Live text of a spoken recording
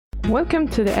Welcome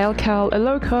to the LCAL, a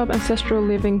low-carb ancestral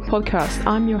living podcast.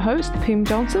 I'm your host, Pim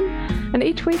Johnson, and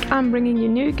each week I'm bringing you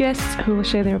new guests who will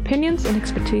share their opinions and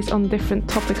expertise on different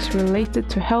topics related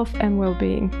to health and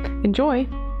well-being. Enjoy!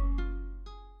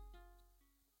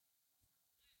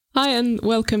 Hi and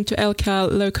welcome to LCAL,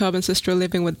 low-carb ancestral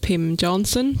living with Pim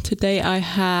Johnson. Today I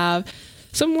have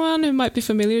someone who might be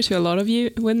familiar to a lot of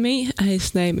you with me.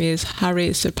 His name is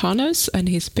Harry Serpanos, and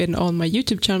he's been on my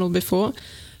YouTube channel before.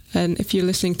 And if you're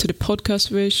listening to the podcast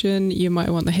version, you might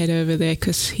want to head over there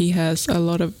because he has a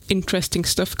lot of interesting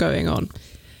stuff going on.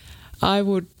 I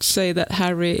would say that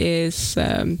Harry is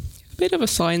a bit of a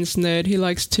science nerd. He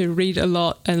likes to read a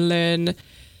lot and learn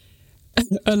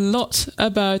a lot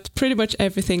about pretty much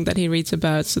everything that he reads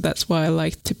about. So that's why I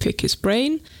like to pick his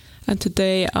brain. And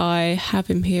today I have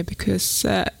him here because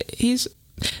he's,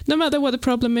 no matter what the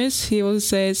problem is, he always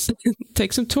says,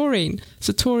 take some taurine.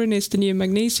 So taurine is the new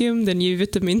magnesium, the new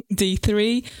vitamin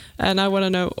D3, and I want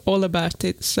to know all about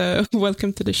it. So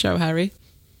welcome to the show, Harry.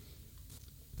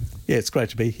 Yeah, it's great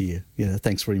to be here. Yeah,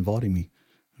 thanks for inviting me.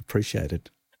 Appreciate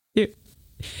it.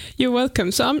 You're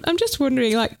welcome. So I'm just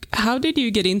wondering, how did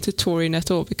you get into taurine at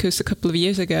all? Because a couple of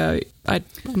years ago, I'm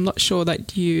not sure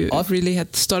that I've really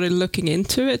had started looking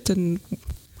into it, and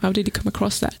how did you come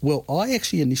across that? Well, I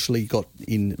actually initially got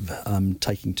in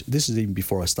this is even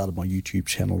before I started my YouTube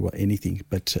channel or anything,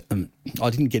 but I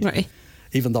didn't get it.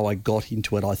 Even though I got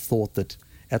into it, I thought that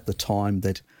at the time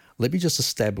that let me just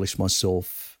establish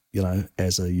myself,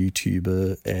 as a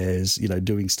YouTuber, as,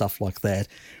 doing stuff like that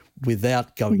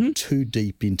without going too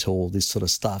deep into all this sort of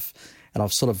stuff. And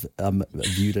I've sort of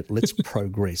viewed it, let's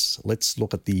progress. Let's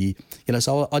look at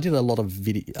so I did a lot of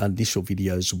initial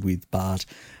videos with Bart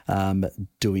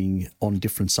doing on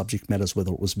different subject matters,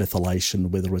 whether it was methylation,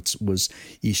 whether it was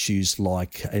issues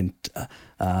like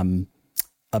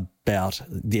about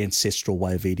the ancestral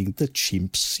way of eating, the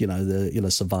chimps,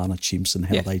 the savanna chimps and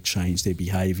how they change their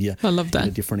behaviour. I love that. In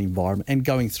a different environment and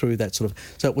going through that sort of.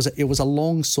 So it was a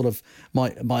long sort of,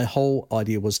 my whole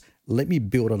idea was let me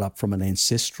build it up from an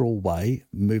ancestral way,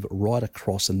 move it right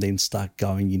across and then start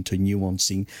going into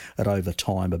nuancing it over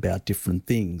time about different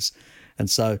things. And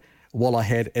so while I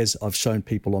had, as I've shown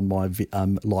people on my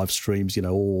live streams,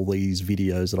 all these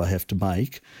videos that I have to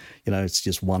make, it's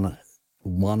just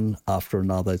one after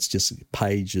another. It's just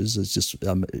pages. It's just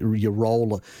you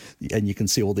roll and you can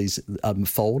see all these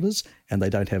folders and they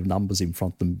don't have numbers in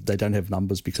front of them. They don't have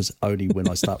numbers because only when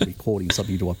I start recording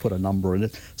something do I put a number in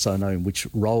it so I know in which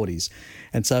row it is.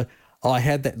 And so I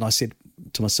had that and I said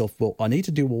to myself, well, I need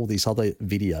to do all these other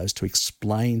videos to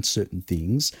explain certain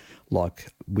things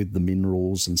like with the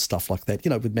minerals and stuff like that,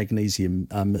 with magnesium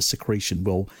secretion.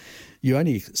 Well, you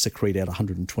only secrete out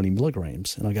 120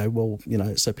 milligrams. And I go, well,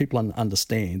 so people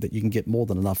understand that you can get more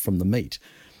than enough from the meat.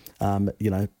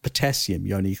 Potassium,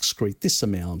 you only excrete this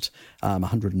amount,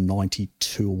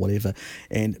 192 or whatever.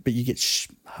 But you get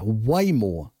way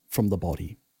more from the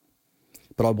body.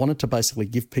 But I wanted to basically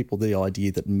give people the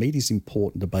idea that meat is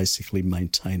important to basically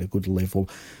maintain a good level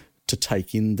to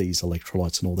take in these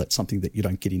electrolytes and all that, something that you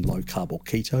don't get in low carb or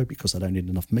keto because I don't eat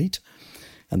enough meat.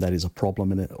 And that is a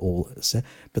problem in it all.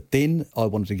 But then I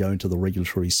wanted to go into the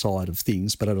regulatory side of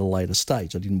things, but at a later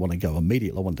stage. I didn't want to go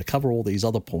immediately. I wanted to cover all these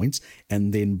other points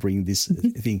and then bring this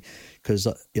thing because,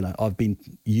 I've been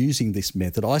using this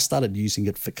method. I started using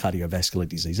it for cardiovascular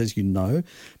disease. As you know,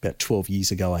 about 12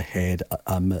 years ago, I had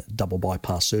double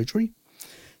bypass surgery.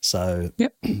 So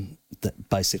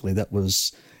that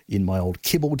was in my old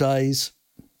kibble days.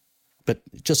 But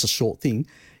just a short thing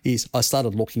is I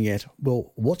started looking at,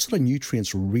 well, what sort of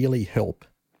nutrients really help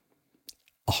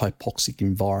a hypoxic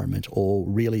environment or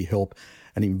really help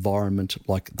an environment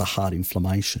like the heart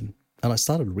inflammation? And I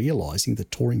started realising that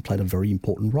taurine played a very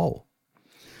important role.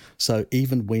 So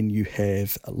even when you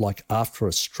have, like after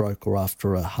a stroke or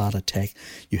after a heart attack,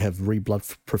 you have blood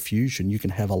perfusion, you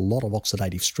can have a lot of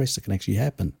oxidative stress that can actually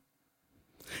happen.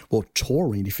 Well,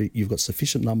 taurine, if you've got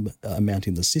sufficient amount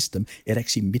in the system, it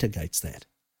actually mitigates that.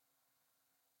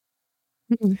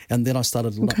 And then I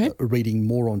started reading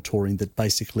more on taurine that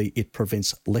basically it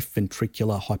prevents left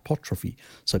ventricular hypertrophy.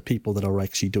 So people that are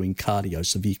actually doing cardio,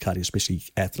 severe cardio, especially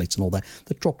athletes and all that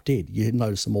drop dead. You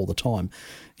notice them all the time,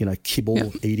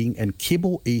 kibble eating. And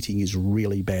kibble eating is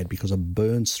really bad because it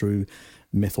burns through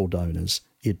methyl donors.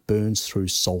 It burns through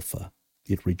sulfur.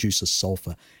 It reduces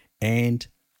sulfur. And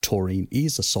taurine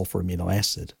is a sulfur amino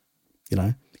acid,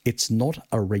 It's not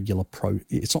a regular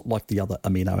it's not like the other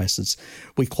amino acids.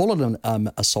 We call it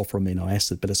a sulfur amino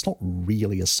acid, but it's not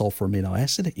really a sulfur amino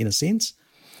acid in a sense.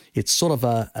 It's sort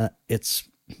of it's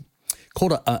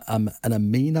called an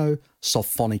amino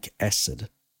sulfonic acid.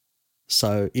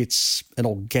 So it's an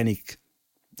organic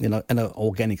an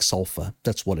organic sulfur.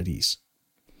 That's what it is.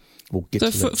 We'll get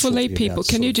So to that for lay people,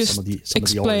 can you just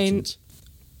explain?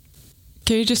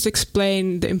 Can you just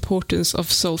explain the importance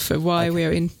of sulfur? Why we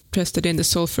are interested in the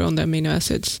sulfur on the amino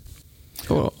acids,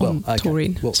 or on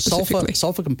taurine specifically?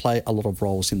 Sulfur can play a lot of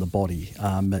roles in the body.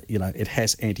 It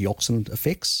has antioxidant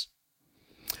effects.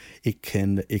 It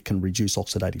can reduce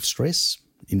oxidative stress,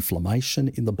 inflammation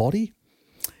in the body.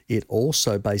 It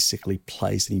also basically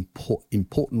plays an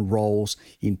important roles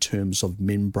in terms of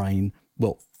membrane.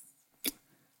 Well,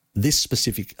 this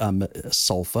specific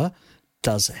sulfur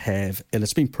does have, and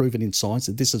it's been proven in science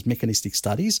that this is mechanistic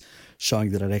studies showing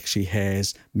that it actually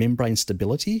has membrane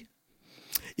stability.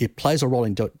 It plays a role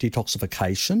in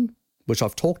detoxification, which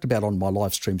I've talked about on my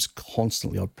live streams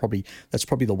constantly. That's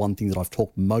probably the one thing that I've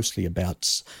talked mostly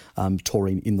about,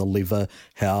 taurine in the liver,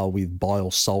 how with bile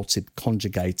salts it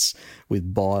conjugates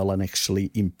with bile and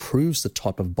actually improves the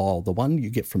type of bile. The one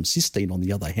you get from cysteine, on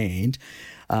the other hand,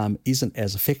 isn't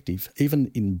as effective.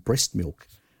 Even in breast milk,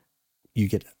 you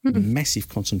get massive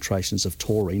concentrations of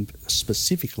taurine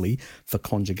specifically for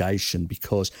conjugation,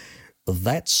 because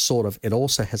it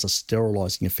also has a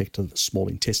sterilizing effect of the small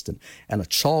intestine. And a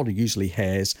child usually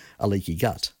has a leaky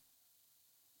gut.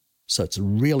 So it's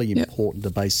really important to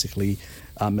basically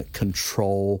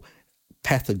control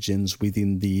pathogens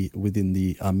within the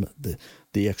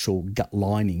actual gut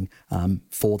lining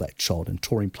for that child, and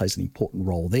taurine plays an important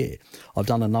role there. I've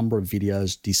done a number of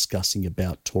videos discussing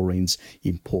about taurine's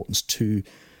importance to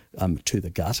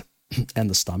the gut and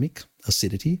the stomach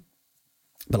acidity.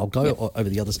 But I'll go over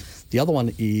the others. The other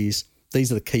one is,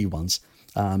 these are the key ones.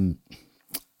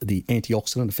 The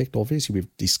antioxidant effect, obviously,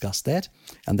 we've discussed that.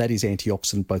 And that is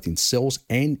antioxidant both in cells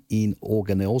and in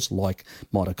organelles like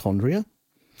mitochondria.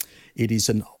 It is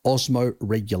an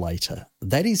osmoregulator.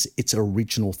 That is its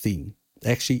original thing.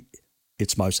 Actually,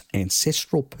 its most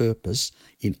ancestral purpose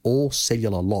in all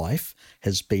cellular life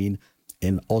has been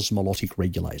an osmolytic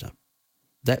regulator.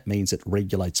 That means it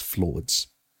regulates fluids.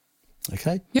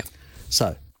 Okay? Yep.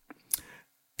 So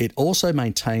it also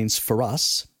maintains for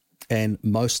us and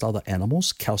most other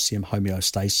animals calcium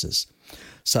homeostasis.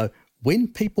 So when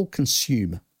people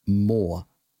consume more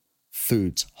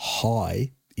foods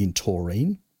high in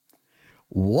taurine,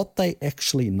 what they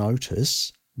actually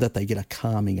notice that they get a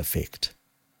calming effect.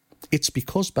 It's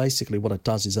because basically what it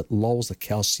does is it lowers the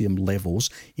calcium levels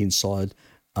inside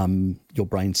your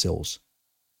brain cells.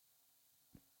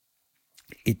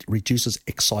 It reduces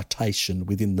excitation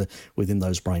within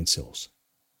those brain cells.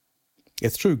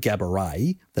 It's through GABA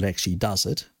ray that actually does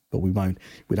it, but we don't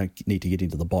need to get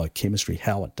into the biochemistry,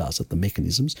 how it does it, the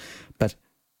mechanisms. But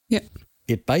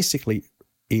it basically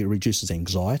reduces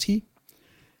anxiety.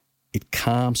 It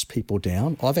calms people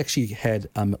down. I've actually had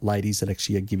ladies that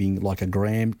actually are giving like a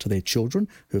gram to their children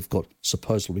who've got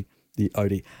supposedly the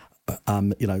OD.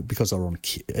 Because they're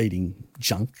eating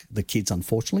junk, the kids,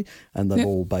 unfortunately, and they've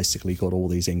all basically got all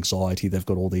these anxiety. They've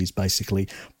got all these basically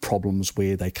problems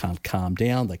where they can't calm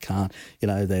down. They can't,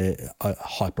 they're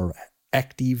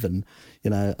hyperactive and,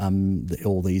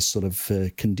 all these sort of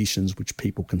conditions which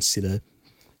people consider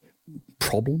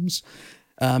problems.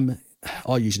 I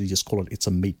usually just call it's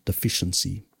a meat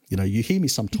deficiency. You hear me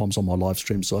sometimes on my live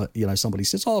stream. So, somebody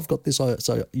says, I've got this.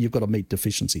 So you've got a meat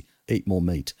deficiency. Eat more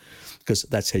meat, because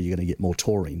that's how you're going to get more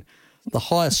taurine. The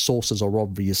highest sources are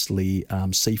obviously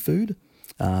seafood.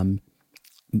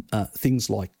 Things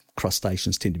like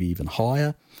crustaceans tend to be even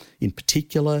higher. In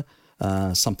particular,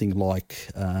 something like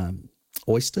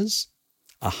oysters,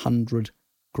 100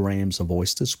 grams of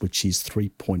oysters, which is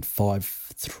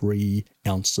 3.53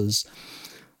 ounces.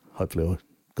 Hopefully I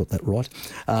got that right,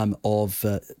 of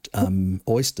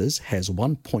oysters has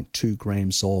 1.2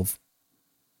 grams of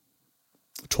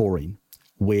taurine,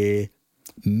 where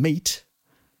meat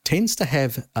tends to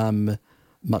have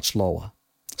much lower.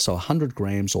 So 100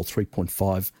 grams or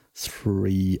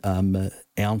 3.53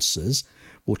 ounces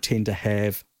will tend to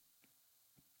have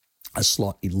a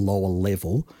slightly lower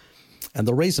level. And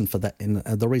the reason for that,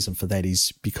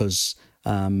 is because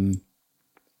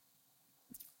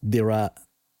there are,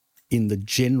 in the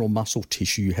general muscle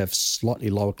tissue, you have slightly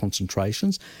lower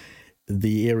concentrations.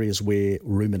 The areas where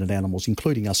ruminant animals,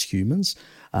 including us humans,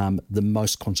 the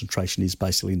most concentration is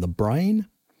basically in the brain,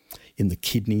 in the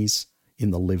kidneys,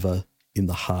 in the liver, in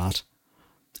the heart,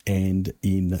 and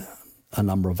in a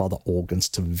number of other organs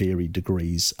to varied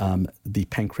degrees. The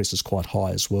pancreas is quite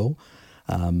high as well,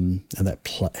 and that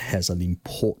has an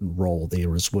important role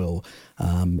there as well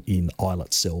in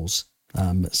islet cells,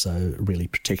 so really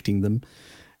protecting them,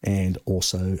 and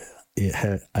also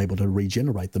able to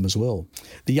regenerate them as well.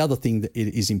 The other thing that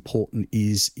is important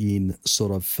is in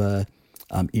sort of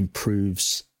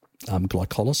improves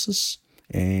glycolysis,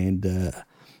 and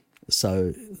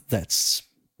so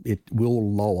it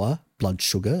will lower blood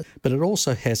sugar, but it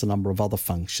also has a number of other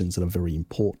functions that are very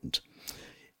important.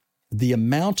 The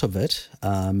amount of it,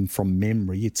 from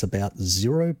memory, it's about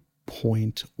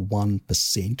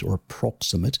 0.1% or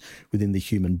approximate within the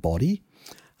human body.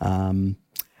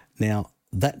 Now,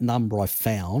 that number I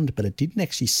found, but it didn't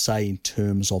actually say in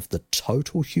terms of the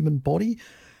total human body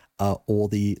or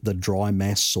the dry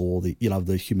mass or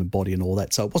the human body and all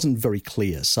that. So it wasn't very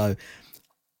clear. So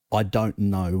I don't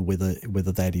know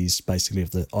whether that is basically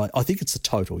I think it's the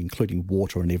total, including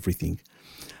water and everything.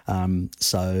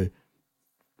 So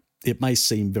it may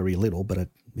seem very little, but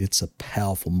it's a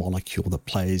powerful molecule that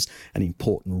plays an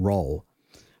important role.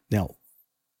 Now,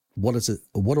 what is it?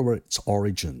 What are its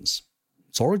origins?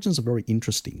 Its origins are very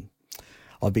interesting.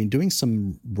 I've been doing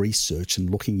some research and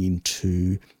looking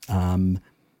into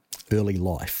early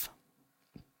life.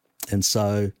 And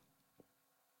so,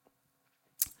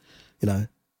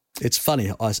 it's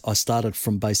funny. I started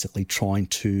from basically trying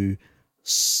to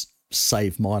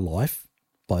save my life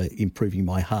by improving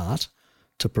my heart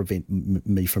to prevent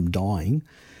me from dying.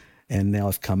 And now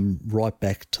I've come right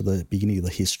back to the beginning of the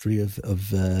history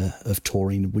of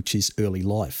taurine, which is early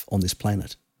life on this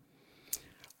planet.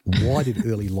 Why did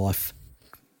early life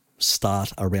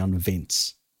start around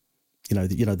vents?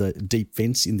 The deep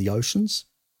vents in the oceans?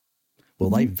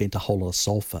 Well, they vent a whole lot of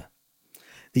sulfur.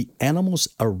 The animals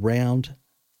around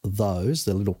those,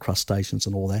 the little crustaceans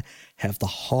and all that, have the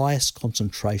highest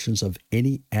concentrations of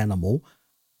any animal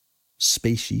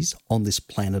species on this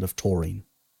planet of taurine,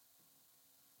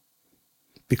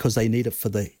 because they need it for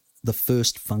the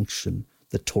first function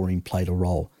that taurine played a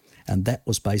role, and that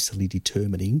was basically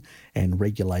determining and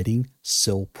regulating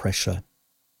cell pressure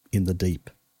in the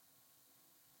deep.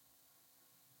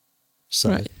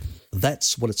 So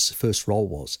that's what its first role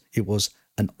was. It was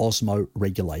an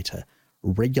osmoregulator,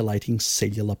 regulating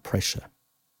cellular pressure.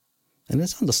 And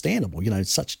it's understandable, at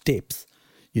such depth,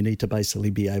 you need to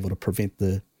basically be able to prevent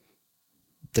the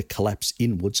collapse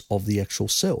inwards of the actual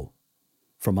cell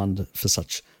for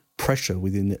such pressure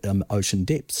within the ocean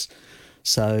depths.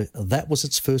 So that was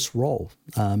its first role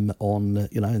and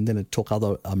then it took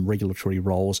other regulatory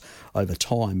roles over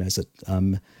time as it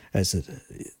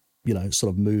sort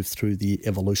of moved through the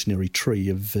evolutionary tree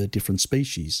of different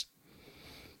species.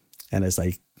 And as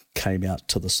they came out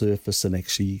to the surface and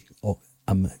actually got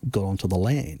onto the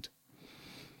land.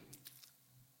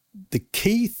 The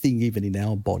key thing, even in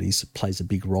our bodies, plays a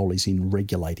big role is in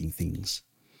regulating things.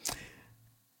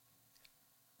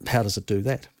 How does it do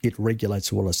that? It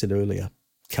regulates what I said earlier,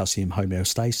 calcium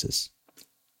homeostasis.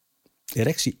 It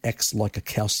actually acts like a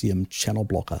calcium channel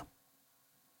blocker,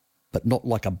 but not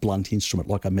like a blunt instrument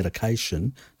like a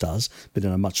medication does, but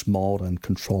in a much milder and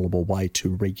controllable way to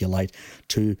regulate,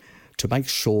 to make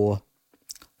sure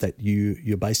that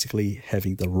you're basically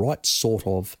having the right sort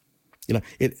of,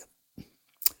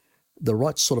 the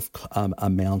right sort of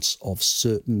amounts of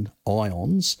certain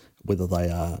ions, whether they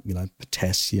are,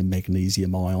 potassium,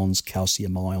 magnesium ions,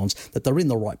 calcium ions, that they're in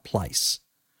the right place.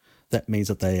 That means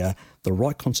that the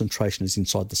right concentration is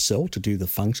inside the cell to do the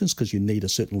functions, because you need a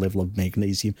certain level of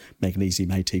magnesium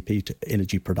ATP to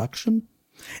energy production,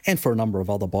 and for a number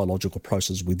of other biological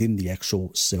processes within the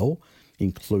actual cell,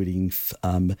 including,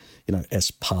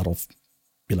 as part of,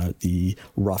 the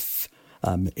rough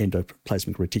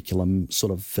endoplasmic reticulum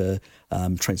sort of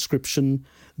transcription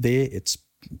there. It's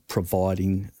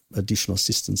providing additional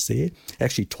assistance there.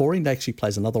 Actually, taurine actually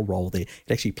plays another role there.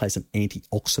 It actually plays an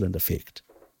antioxidant effect.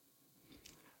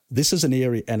 This is an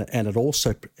area, and it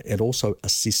also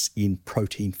assists in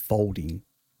protein folding.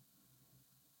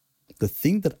 The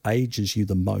thing that ages you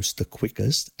the most, the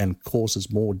quickest, and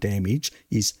causes more damage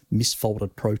is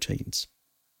misfolded proteins.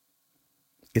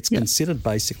 It's considered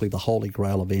basically the holy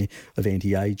grail of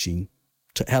anti-aging,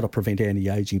 to how to prevent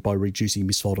anti-aging by reducing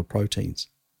misfolded proteins.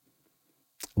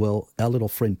 Well, our little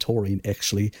friend taurine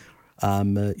actually,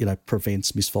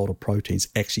 prevents misfolded proteins,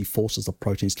 actually forces the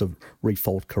proteins to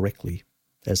refold correctly,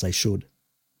 as they should.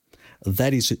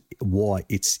 That is why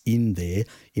it's in there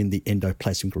in the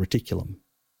endoplasmic reticulum.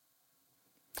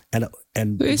 And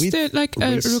so is there like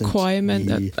a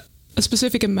requirement, a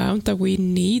specific amount that we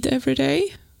need every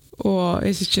day? Or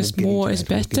is it just more is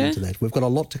better? We've got a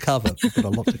lot to cover.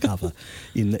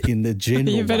 In the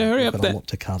general. You better hurry up. We've got a lot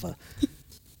to cover.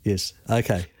 Yes.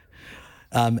 Okay.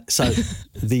 So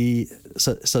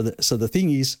the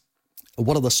thing is,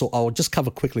 what are the I'll just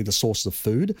cover quickly the sources of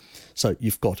food. So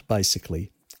you've got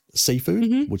basically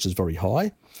seafood, which is very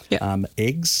high. Yep.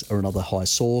 Eggs are another high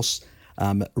source.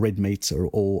 Red meats are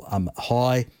all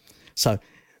high. So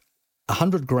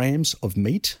 100 grams of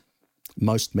meat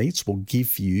most meats will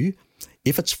give you,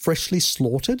 if it's freshly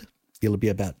slaughtered, it'll be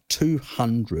about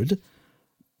 200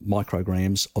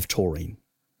 micrograms of taurine.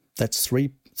 That's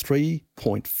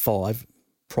 3.5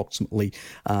 approximately,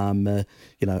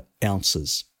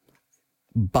 ounces.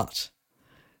 But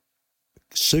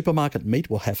supermarket meat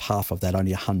will have half of that,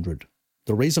 only 100.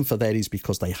 The reason for that is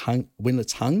because when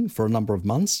it's hung for a number of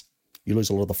months, you lose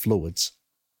a lot of the fluids.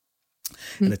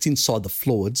 And it's inside the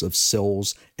fluids of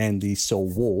cells and the cell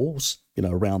walls,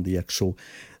 around the actual,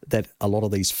 that a lot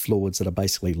of these fluids that are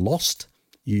basically lost,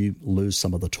 you lose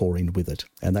some of the taurine with it.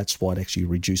 And that's why it actually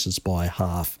reduces by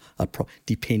half,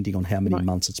 depending on how many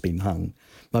months it's been hung.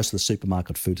 Most of the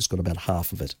supermarket food has got about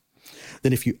half of it.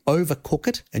 Then if you overcook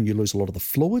it and you lose a lot of the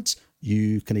fluids,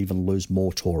 you can even lose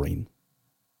more taurine.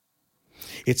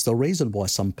 It's the reason why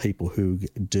some people who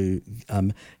do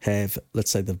have, let's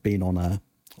say they've been on a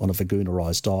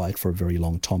veganurized diet for a very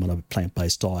long time, on a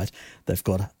plant-based diet, they've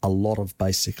got a lot of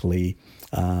basically,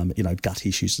 gut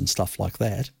issues and stuff like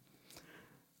that.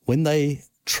 When they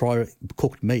try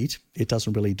cooked meat, it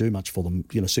doesn't really do much for them,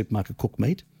 supermarket cooked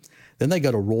meat. Then they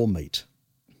go to raw meat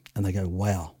and they go,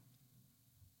 wow,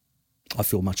 I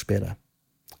feel much better.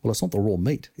 Well, it's not the raw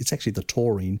meat. It's actually the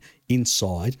taurine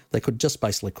inside. They could just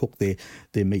basically cook their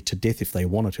meat to death if they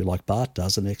wanted to, like Bart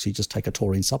does, and actually just take a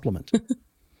taurine supplement.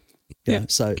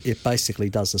 So it basically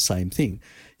does the same thing,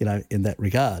 in that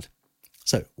regard.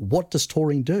 So what does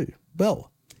taurine do?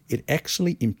 Well, it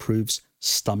actually improves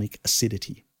stomach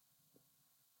acidity.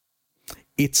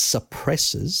 It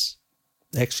suppresses,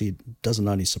 actually it doesn't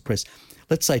only suppress,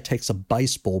 let's say it takes a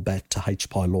baseball bat to H.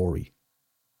 pylori.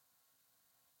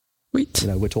 Wait.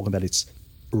 We're talking about it's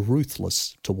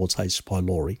ruthless towards H.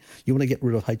 pylori. You want to get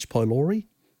rid of H. pylori?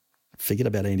 Forget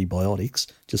about antibiotics.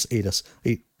 Just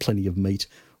eat plenty of meat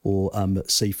or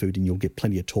seafood, and you'll get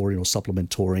plenty of taurine, or supplement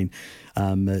taurine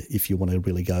if you want to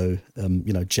really go,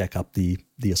 jack up the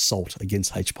assault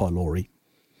against H. pylori.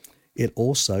 It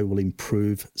also will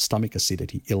improve stomach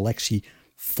acidity. It'll actually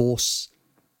increase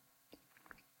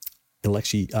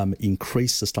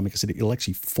the stomach acidity. It'll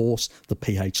actually force the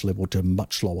pH level to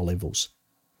much lower levels,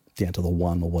 down to the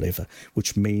 1 or whatever,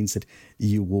 which means that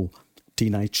you will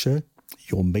denature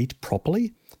your meat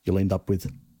properly. You'll end up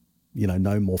with,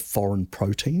 no more foreign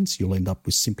proteins. You'll end up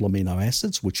with simple amino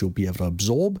acids, which you'll be able to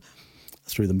absorb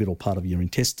through the middle part of your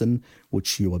intestine,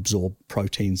 which you absorb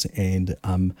proteins and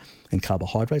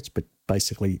carbohydrates, but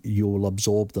basically you'll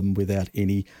absorb them without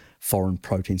any foreign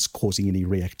proteins causing any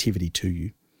reactivity to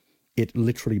you. It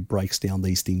literally breaks down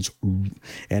these things,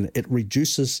 and it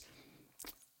reduces.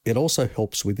 It also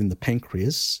helps within the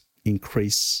pancreas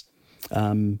increase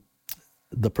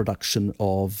the production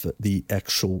of the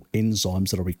actual enzymes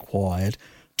that are required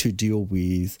to deal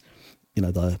with,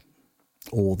 the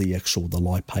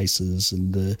lipases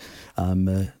and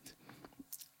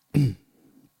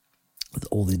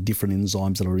all the different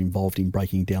enzymes that are involved in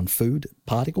breaking down food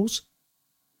particles.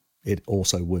 It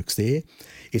also works there.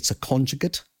 It's a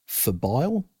conjugate for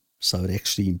bile, so it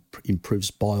actually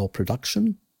improves bile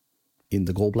production in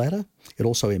the gallbladder. It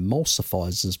also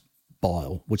emulsifies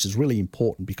bile, which is really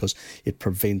important because it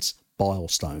prevents bile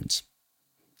stones.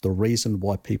 The reason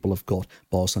why people have got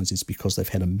bile stones is because they've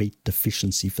had a meat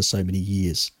deficiency for so many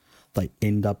years. They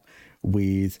end up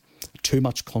with too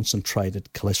much concentrated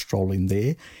cholesterol in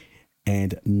there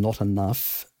and not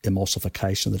enough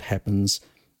emulsification that happens,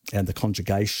 and the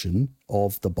conjugation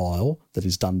of the bile that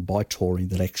is done by taurine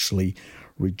that actually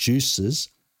reduces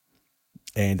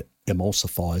and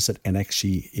emulsifies it, and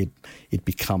actually it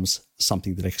becomes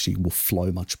something that actually will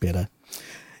flow much better.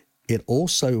 It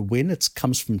also, when it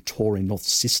comes from taurine, not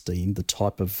cysteine, the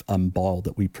type of bile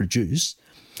that we produce,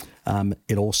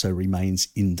 it also remains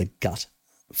in the gut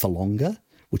for longer,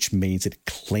 which means it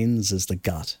cleanses the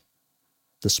gut,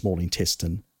 the small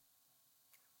intestine,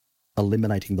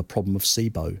 eliminating the problem of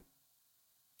SIBO,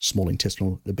 small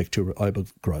intestinal bacterial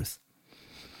overgrowth.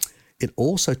 It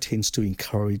also tends to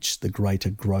encourage the greater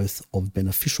growth of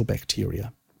beneficial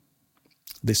bacteria.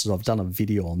 I've done a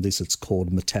video on this. It's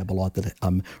called Metabolite, that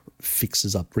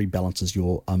rebalances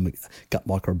your gut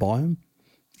microbiome.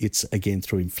 It's again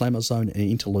through inflammasome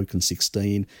and interleukin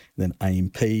 16, and then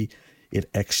AMP. It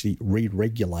actually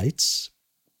re-regulates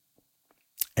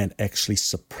and actually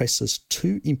suppresses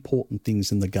two important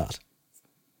things in the gut.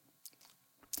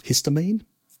 Histamine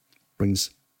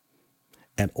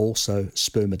and also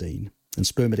spermidine. And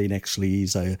spermidine actually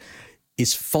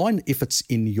is fine if it's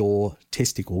in your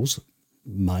testicles,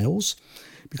 males,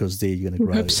 because there you're going to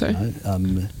grow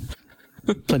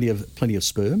plenty of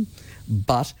sperm.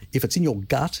 But if it's in your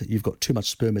gut, you've got too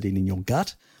much spermidine in your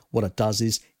gut, what it does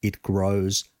is it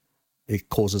causes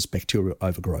bacterial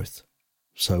overgrowth.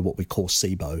 so what we call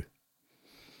SIBO.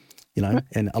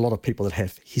 And a lot of people that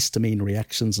have histamine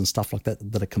reactions and stuff like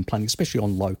that that are complaining, especially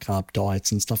on low-carb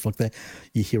diets and stuff like that,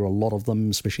 you hear a lot of them,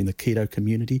 especially in the keto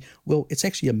community. Well, it's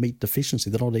actually a meat deficiency.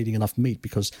 They're not eating enough meat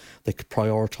because they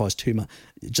prioritise too much,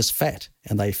 just fat,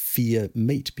 and they fear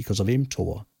meat because of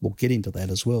mTOR. We'll get into that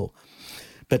as well.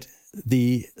 But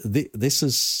this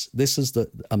is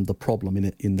the problem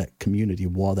in that community,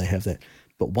 why they have that.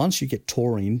 But once you get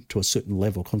taurine to a certain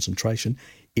level of concentration,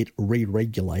 it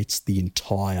re-regulates the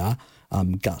entire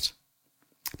gut.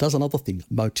 It does another thing,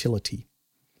 motility.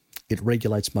 It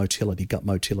regulates motility, gut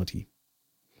motility.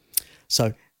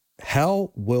 So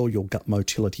how well your gut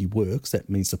motility works, that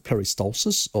means the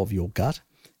peristalsis of your gut,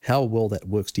 how well that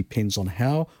works depends on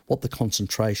what the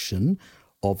concentration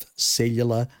of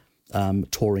cellular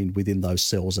taurine within those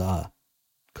cells are.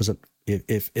 Because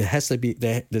if it has to be,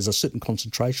 there's a certain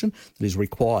concentration that is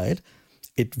required.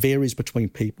 It varies between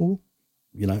people.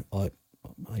 I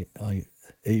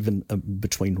even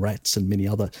between rats and many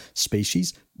other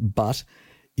species. But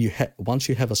once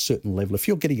you have a certain level, if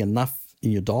you're getting enough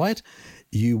in your diet,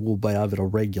 you will be able to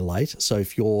regulate. So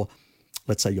if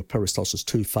let's say your peristalsis is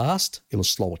too fast, it'll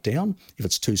slow it down. If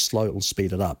it's too slow, it'll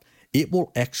speed it up. It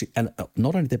will actually, and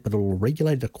not only that, but it will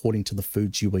regulate it according to the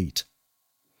foods you eat.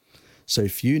 So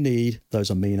if you need those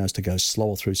aminos to go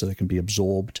slower through so they can be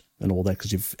absorbed and all that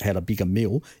because you've had a bigger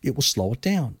meal, it will slow it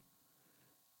down.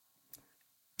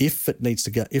 If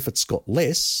it's got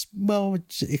less, well,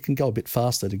 it can go a bit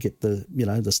faster to get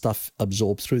the stuff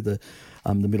absorbed through the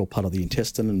middle part of the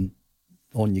intestine, and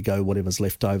on you go, whatever's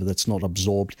left over that's not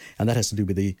absorbed. And that has to do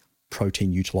with the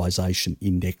protein utilization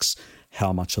index,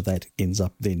 how much of that ends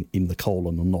up then in the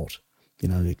colon or not.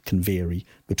 It can vary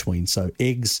between. So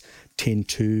eggs tend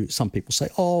to, some people say,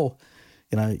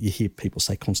 you hear people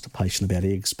say constipation about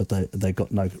eggs, but they've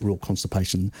got no real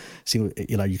constipation. So,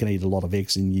 you can eat a lot of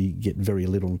eggs and you get very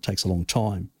little and it takes a long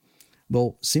time.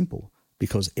 Well, simple,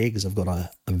 because eggs have got a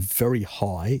very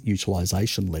high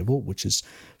utilization level, which is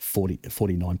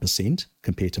 49%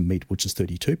 compared to meat, which is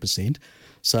 32%.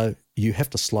 So you have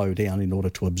to slow down in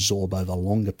order to absorb over a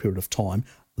longer period of time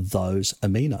those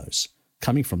aminos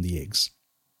coming from the eggs,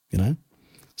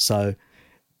 So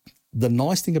the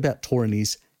nice thing about taurine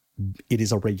is it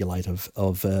is a regulator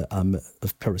of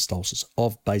peristalsis,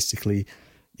 of basically,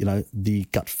 the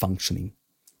gut functioning.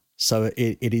 So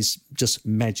it is just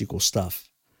magical stuff.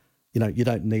 You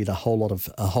don't need a whole lot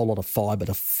of fibre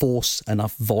to force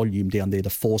enough volume down there to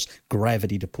force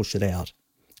gravity to push it out,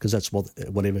 because that's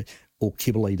whatever all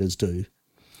kibble eaters do.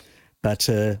 But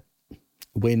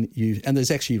and there's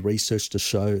actually research to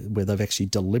show where they've actually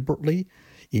deliberately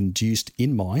induced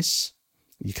in mice,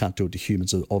 you can't do it to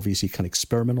humans, obviously you can't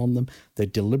experiment on them, they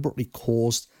deliberately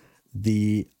caused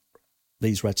these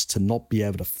rats to not be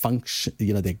able to function,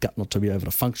 their gut not to be able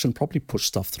to function properly, push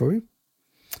stuff through.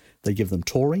 They give them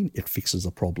taurine, it fixes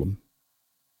the problem.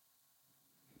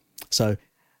 So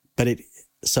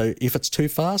if it's too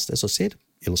fast, as I said,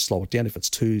 it'll slow it down. If it's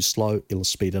too slow, it'll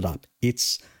speed it up.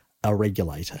 It's a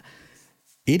regulator.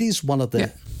 It is one of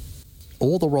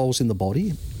all the roles in the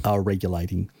body are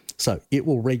regulating. So it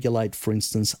will regulate, for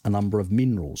instance, a number of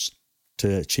minerals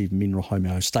to achieve mineral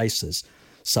homeostasis.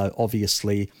 So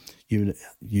obviously you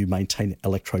maintain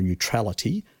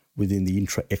electroneutrality within the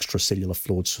extracellular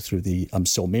fluids through the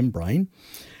cell membrane.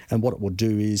 And what it will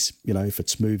do is, if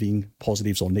it's moving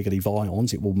positives or negative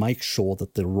ions, it will make sure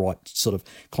that the right sort of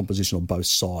composition of both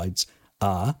sides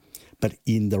are, but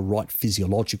in the right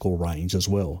physiological range as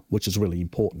well, which is really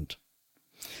important.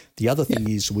 The other thing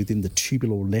is within the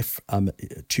tubular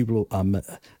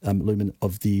lumen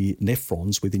of the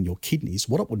nephrons within your kidneys,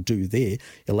 what it will do there,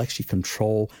 it'll actually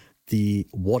control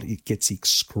what it gets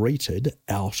excreted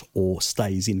out or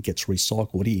stays in, gets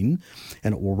recycled in,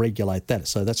 and it will regulate that.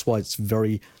 So that's why it's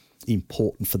very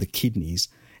important for the kidneys.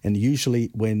 And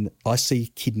usually when I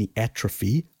see kidney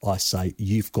atrophy, I say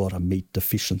you've got a meat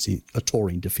deficiency, a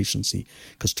taurine deficiency,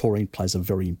 because taurine plays a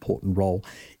very important role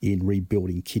in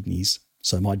rebuilding kidneys.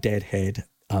 So my dad had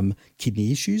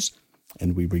kidney issues,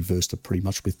 and we reversed it pretty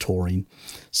much with taurine.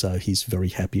 So he's very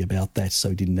happy about that, so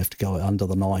he didn't have to go under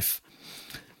the knife.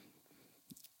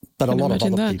 But a lot of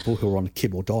other people who are on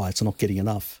kibble diets are not getting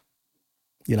enough.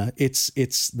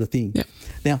 It's the thing. Yeah.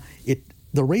 Now,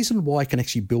 the reason why I can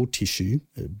actually build tissue,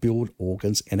 build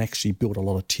organs, and actually build a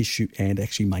lot of tissue and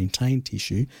actually maintain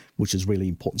tissue, which is really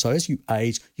important. So as you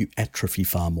age, you atrophy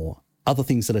far more. Other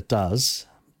things that it does,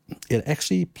 it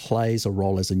actually plays a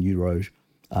role as a neuro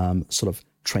sort of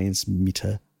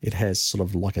transmitter It has sort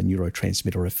of like a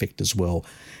neurotransmitter effect as well,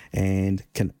 and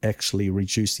can actually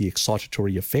reduce the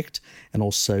excitatory effect and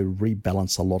also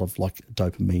rebalance a lot of like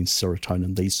dopamine,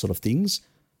 serotonin, these sort of things.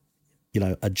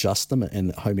 Adjust them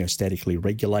and homeostatically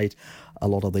regulate a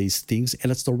lot of these things. And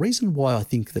it's the reason why I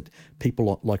think that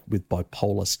people like with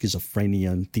bipolar, schizophrenia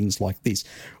and things like this,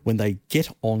 when they get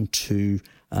onto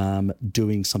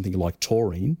doing something like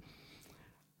taurine,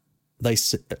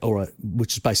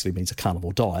 which basically means a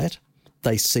carnivore diet,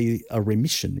 they see a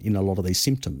remission in a lot of these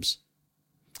symptoms.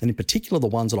 And in particular, the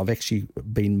ones that I've actually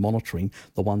been monitoring,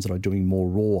 the ones that are doing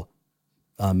more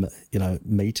raw,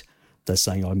 meat, they're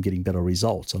saying I'm getting better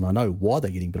results. And I know why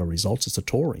they're getting better results. It's the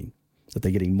taurine, that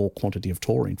they're getting more quantity of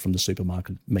taurine from the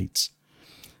supermarket meats.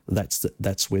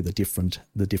 That's where the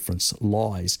difference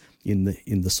lies in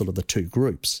the sort of the two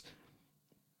groups.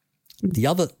 The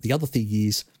other thing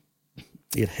is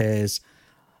it has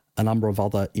a number of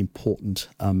other important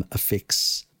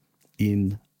effects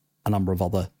in a number of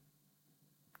other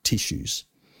tissues.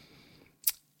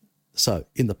 So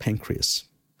in the pancreas,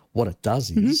 what it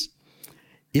does is,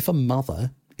 if a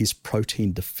mother is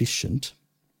protein deficient,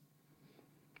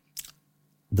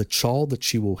 the child that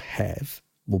she will have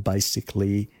will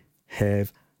basically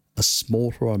have a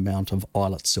smaller amount of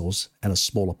islet cells and a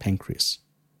smaller pancreas.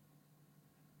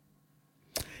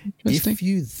 If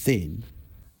you then,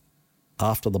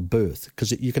 after the birth,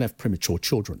 because you can have premature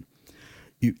children,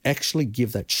 you actually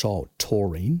give that child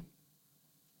taurine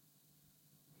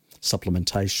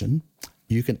supplementation,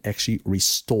 you can actually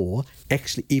restore,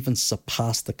 actually even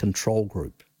surpass the control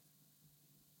group.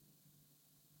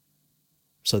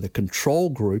 So the control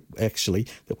group actually,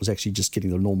 that was actually just getting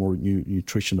the normal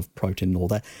nutrition of protein and all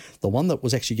that, the one that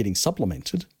was actually getting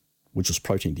supplemented, which was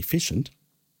protein deficient,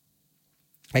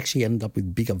 actually ended up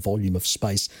with bigger volume of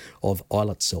space of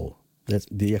islet cell,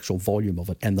 the actual volume of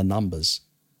it and the numbers.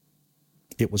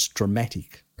 It was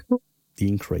dramatic, the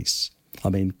increase. I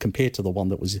mean, compared to the one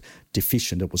that was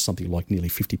deficient, it was something like nearly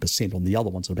 50%. On the other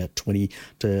ones, about 20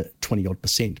 to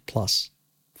 20% plus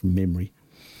from memory.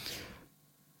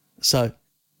 So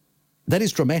that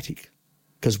is dramatic,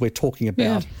 because we're talking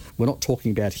about, we're not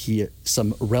talking about here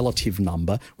some relative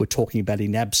number. We're talking about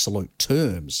in absolute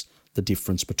terms the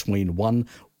difference between a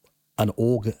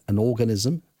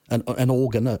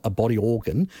body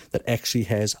organ that actually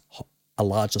has a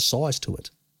larger size to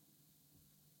it.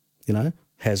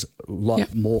 Has a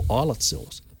lot more islet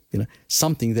cells,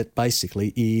 something that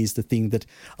basically is the thing that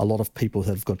a lot of people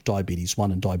that have got diabetes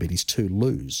 1 and diabetes 2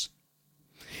 lose.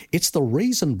 It's the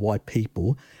reason why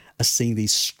people are seeing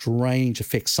these strange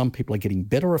effects. Some people are getting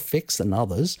better effects than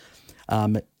others,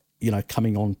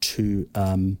 coming on to,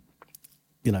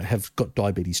 have got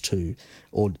diabetes 2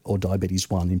 or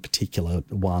diabetes 1 in particular,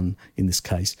 1 in this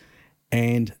case,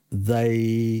 and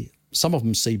some of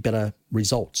them see better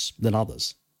results than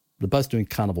others. They're both doing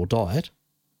carnivore diet,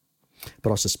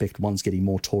 but I suspect one's getting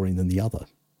more taurine than the other.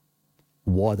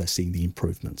 Why they're seeing the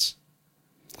improvements.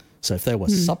 So if they were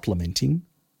supplementing,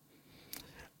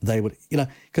 they would,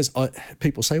 because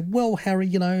people say, well,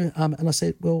 Harry, and I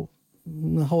said, well,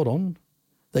 hold on.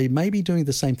 They may be doing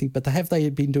the same thing, but have they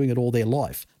been doing it all their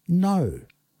life? No.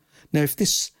 Now, if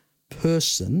this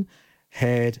person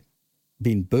had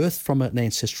been birthed from an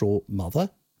ancestral mother,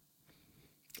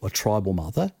 a tribal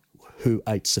mother, who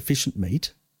ate sufficient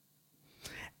meat,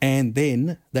 and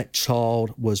then that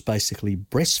child was basically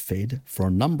breastfed for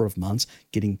a number of months,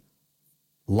 getting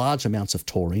large amounts of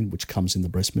taurine, which comes in the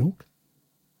breast milk,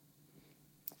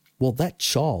 well, that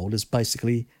child is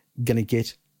basically going to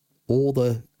get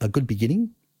a good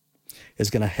beginning,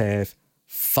 is going to have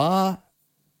far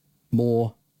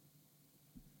more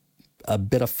a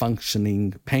better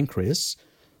functioning pancreas.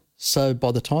 So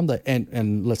by the time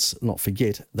and let's not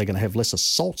forget, they're going to have less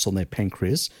assaults on their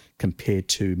pancreas compared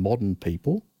to modern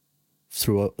people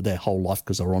through their whole life,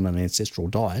 because they're on an ancestral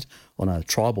diet, on a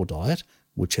tribal diet,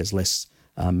 which has less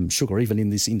sugar, even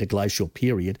in this interglacial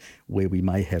period where we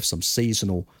may have some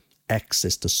seasonal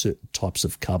access to certain types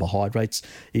of carbohydrates.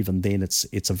 Even then,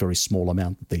 it's a very small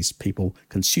amount that these people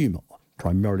consume.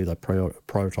 Primarily, they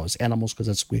prioritise animals because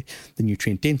that's where the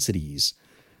nutrient density is.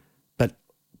 But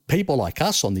people like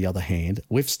us, on the other hand,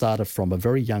 we've started from a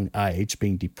very young age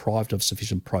being deprived of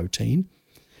sufficient protein.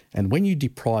 And when you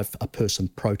deprive a person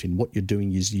protein, what you're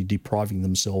doing is you're depriving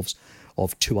themselves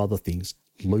of two other things: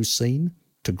 leucine,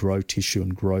 to grow tissue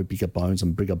and grow bigger bones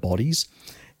and bigger bodies,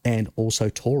 and also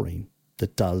taurine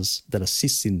that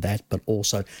assists in that, but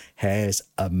also has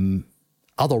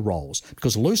other roles.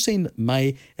 Because leucine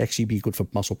may actually be good for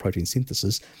muscle protein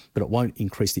synthesis, but it won't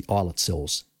increase the islet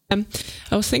cells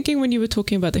I was thinking when you were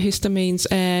talking about the histamines,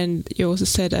 and you also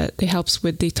said that it helps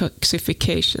with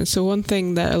detoxification. So one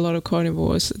thing that a lot of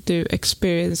carnivores do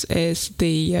experience is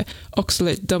the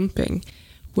oxalate dumping.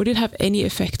 Would it have any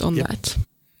effect on that?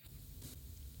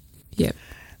 Yeah.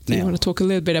 Do you want to talk a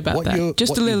little bit about that?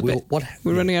 Just a little bit.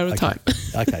 We're running out of time.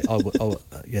 Okay.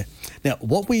 Yeah. Now,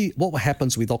 what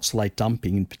happens with oxalate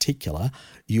dumping in particular,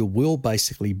 you will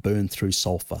basically burn through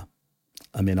sulfur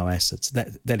amino acids.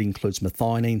 That includes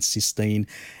methionine, cysteine,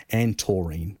 and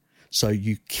taurine. So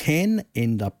you can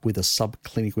end up with a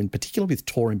subclinical, in particular with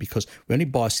taurine, because we only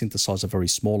biosynthesize a very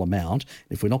small amount.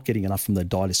 If we're not getting enough from the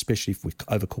diet, especially if we're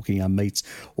overcooking our meats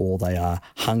or they are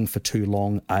hung for too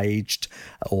long, aged,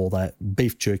 or the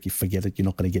beef jerky, forget it, you're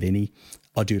not going to get any.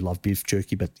 I do love beef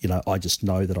jerky, but I just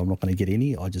know that I'm not going to get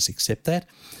any. I just accept that.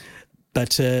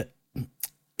 But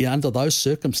under those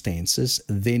circumstances,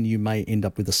 then you may end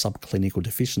up with a subclinical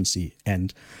deficiency,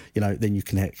 and then you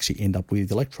can actually end up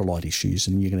with electrolyte issues,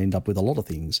 and you can end up with a lot of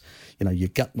things. Your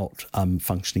gut not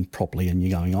functioning properly, and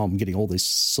you're going, I'm getting all these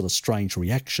sort of strange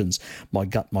reactions. My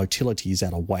gut motility is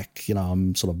out of whack.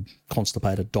 I'm sort of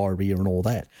constipated, diarrhea, and all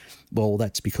that. Well,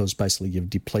 that's because basically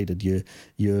you've depleted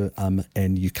your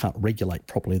and you can't regulate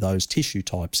properly those tissue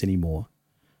types anymore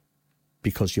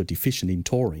because you're deficient in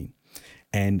taurine.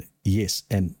 And yes,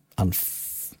 and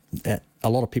a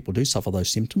lot of people do suffer those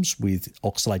symptoms with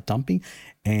oxalate dumping,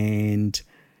 and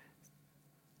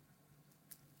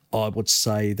I would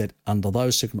say that under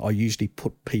those circumstances, I usually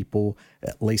put people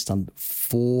at least under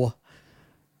 4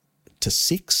 to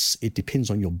 6. It depends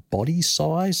on your body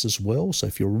size as well. So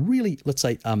if you're really, let's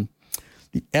say,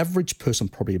 the average person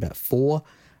probably about 4.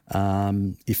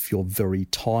 If you're very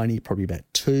tiny, probably about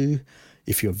 2.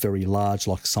 If you're very large,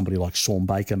 like somebody like Sean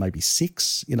Baker, maybe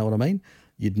 6, you know what I mean?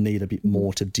 You'd need a bit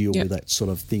more to deal with that sort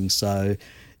of thing. So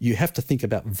you have to think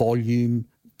about volume,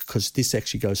 because this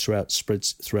actually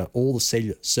spreads throughout all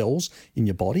the cells in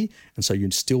your body. And so you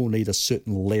still need a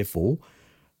certain level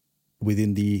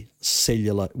within the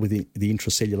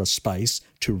intracellular space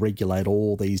to regulate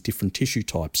all these different tissue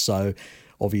types. So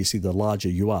obviously the larger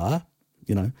you are,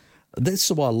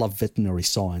 that's why I love veterinary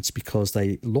science, because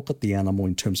they look at the animal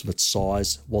in terms of its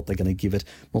size, what they're going to give it,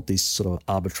 not this sort of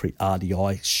arbitrary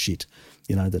RDI shit,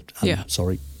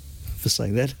 sorry for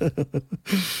saying that.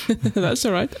 That's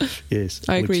all right. Yes.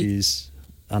 I agree. Which is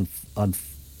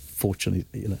unfortunate,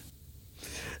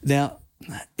 Now,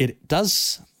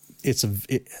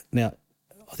 now,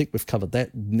 I think we've covered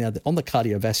that. Now, on the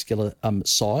cardiovascular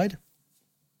side,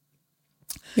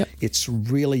 it's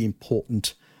really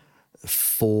important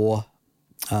for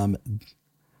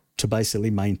to basically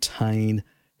maintain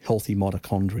healthy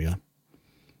mitochondria.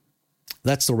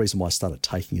 That's the reason why I started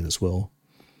taking it as well.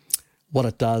 What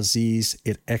it does is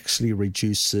it actually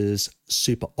reduces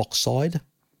superoxide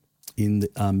in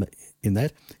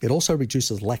that. It also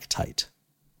reduces lactate.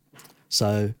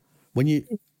 So when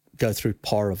you go through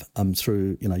right down to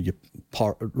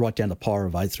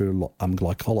pyruvate through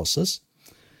glycolysis,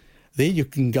 there you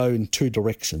can go in 2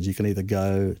 directions. You can either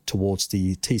go towards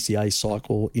the TCA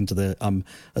cycle into the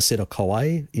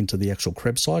acetyl-CoA, into the actual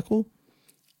Krebs cycle,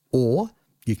 or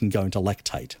you can go into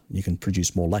lactate. You can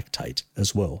produce more lactate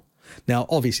as well. Now,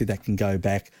 obviously, that can go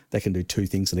back. They can do 2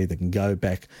 things. It either can go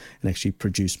back and actually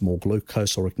produce more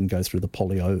glucose, or it can go through the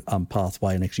polyo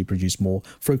pathway and actually produce more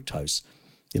fructose.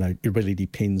 It really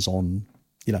depends on,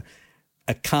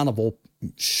 a carnivore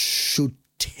should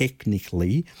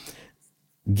technically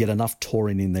get enough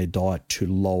taurine in their diet to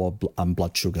lower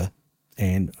blood sugar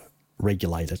and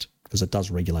regulate it, because it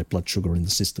does regulate blood sugar in the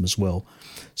system as well.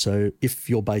 So if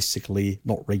you're basically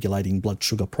not regulating blood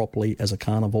sugar properly as a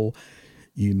carnivore,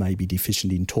 you may be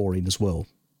deficient in taurine as well,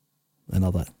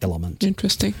 another element.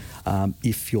 Interesting.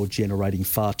 If you're generating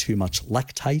far too much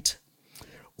lactate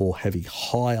or having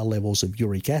higher levels of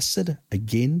uric acid,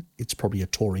 again, it's probably a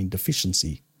taurine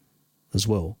deficiency as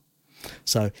well.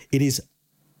 So it is,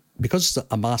 because it's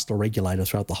a master regulator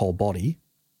throughout the whole body,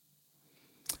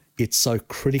 it's so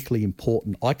critically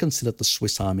important. I consider it the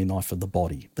Swiss Army knife of the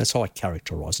body. That's how I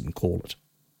characterise it and call it.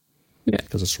 Yeah.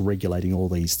 Because it's regulating all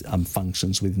these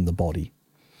functions within the body.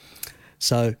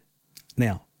 So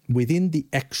now, within the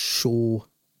actual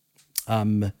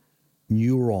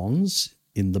neurons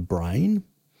in the brain,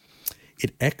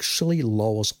 it actually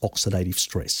lowers oxidative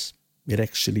stress. It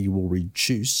actually will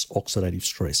reduce oxidative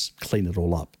stress, clean it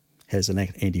all up, has an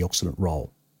antioxidant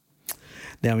role.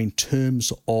 Now, in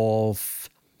terms of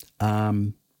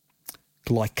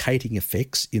glycating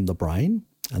effects in the brain,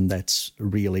 and that's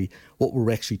really what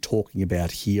we're actually talking about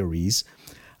here, is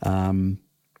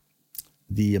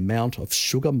the amount of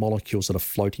sugar molecules that are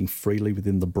floating freely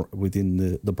within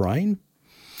the brain,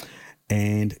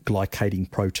 and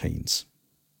glycating proteins.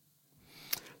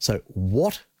 So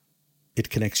what it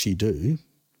can actually do,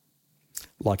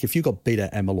 like if you've got beta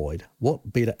amyloid,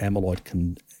 what beta amyloid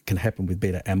can happen with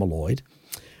beta amyloid,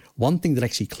 one thing that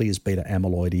actually clears beta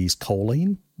amyloid is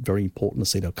choline, very important.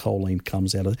 Acetylcholine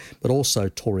comes out of it, but also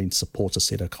taurine supports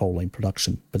acetylcholine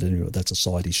production. But anyway, that's a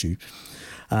side issue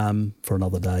for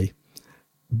another day.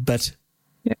 But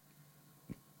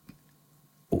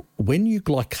when you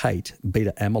glycate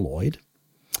beta amyloid,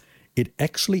 it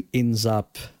actually ends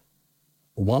up,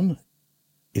 one,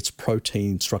 its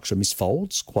protein structure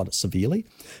misfolds quite severely,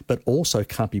 but also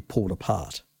can't be pulled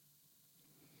apart.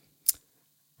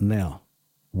 Now,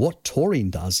 what taurine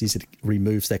does is it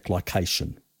removes that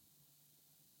glycation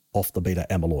off the beta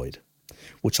amyloid,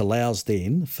 which allows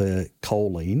then for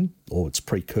choline or its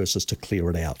precursors to clear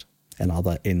it out and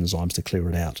other enzymes to clear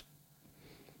it out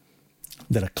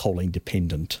that are choline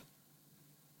dependent.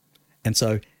 And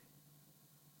so,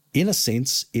 in a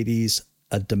sense, it is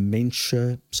a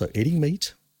dementia. So eating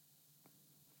meat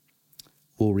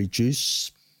will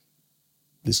reduce,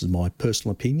 this is my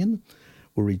personal opinion,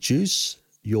 will reduce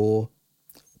your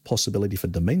possibility for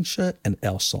dementia and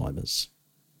Alzheimer's.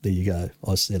 There you go.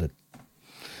 I said it.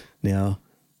 Now,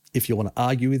 if you want to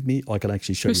argue with me, I can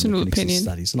actually show personal you mechanics opinion. and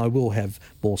studies, and I will have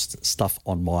more stuff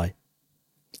on my,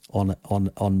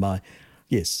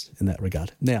 yes, in that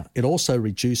regard. Now, it also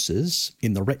reduces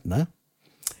in the retina.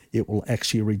 It will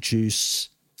actually reduce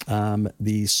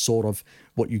the sort of,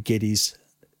 what you get is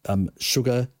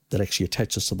sugar that actually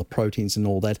attaches to the proteins and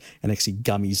all that, and actually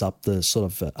gummies up the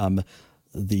sort of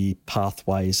the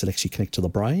pathways that actually connect to the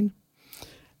brain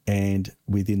and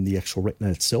within the actual retina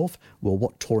itself. Well,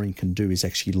 what taurine can do is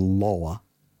actually lower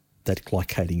that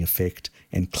glycating effect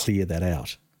and clear that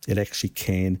out. It actually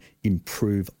can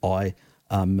improve eye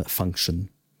function,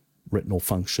 retinal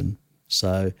function.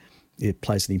 So it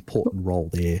plays an important role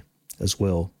there as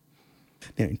well.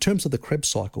 Now, in terms of the Krebs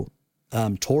cycle,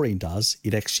 taurine does,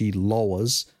 it actually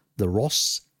lowers the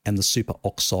ROS and the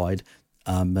superoxide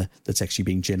that's actually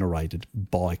being generated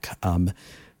by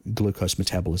glucose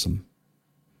metabolism.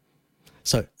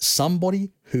 So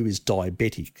somebody who is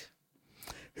diabetic,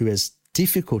 who has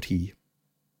difficulty,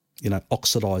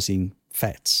 oxidizing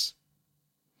fats,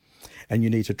 and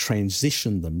you need to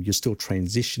transition them, you're still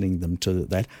transitioning them to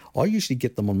that. I usually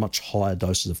get them on much higher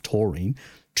doses of taurine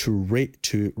to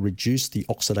reduce the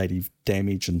oxidative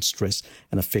damage and stress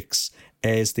and effects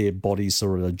as their bodies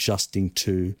are adjusting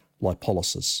to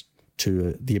lipolysis,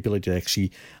 to the ability to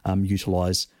actually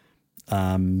utilize,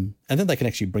 and then they can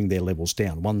actually bring their levels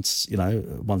down. Once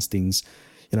things,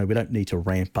 we don't need to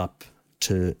ramp up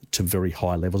to very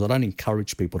high levels. I don't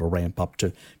encourage people to ramp up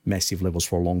to massive levels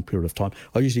for a long period of time.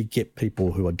 I usually get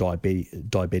people who are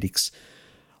diabetics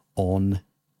on,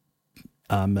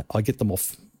 I get them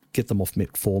off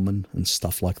metformin and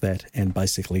stuff like that, and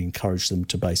basically encourage them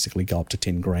to basically go up to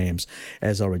 10 grams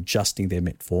as they're adjusting their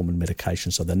metformin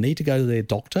medication. So they need to go to their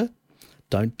doctor.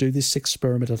 Don't do this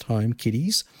experiment at home,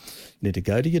 kiddies. You need to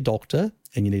go to your doctor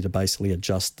and you need to basically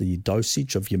adjust the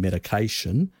dosage of your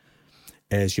medication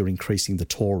as you're increasing the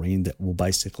taurine that will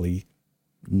basically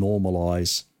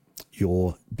normalize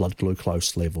your blood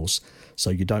glucose levels.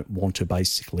 So you don't want to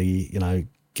basically,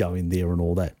 go in there and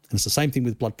all that. And it's the same thing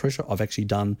with blood pressure. I've actually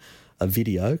done a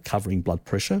video covering blood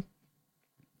pressure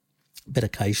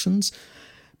medications,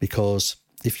 because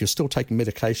if you're still taking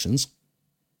medications,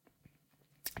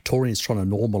 taurine is trying to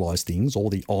normalize things, all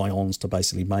the ions, to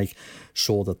basically make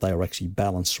sure that they are actually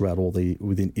balanced throughout all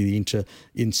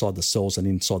inside the cells and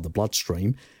inside the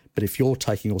bloodstream. But if you're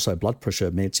taking also blood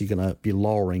pressure meds, you're going to be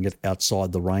lowering it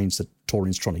outside the range that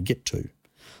taurine's trying to get to.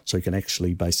 So you can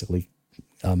actually basically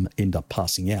end up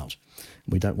passing out.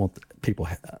 We don't want people.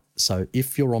 So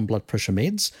if you're on blood pressure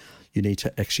meds, you need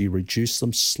to actually reduce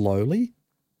them slowly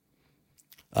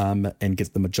and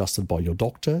get them adjusted by your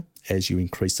doctor as you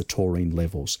increase the taurine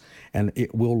levels. And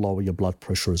it will lower your blood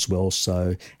pressure as well.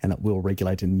 So, and it will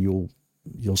regulate, and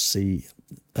you'll see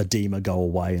edema go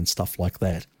away and stuff like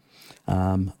that.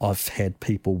 I've had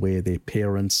people where their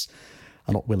parents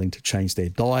are not willing to change their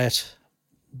diet.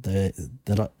 They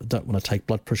don't want to take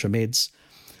blood pressure meds.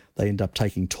 They end up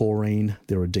taking taurine.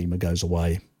 Their edema goes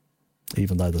away,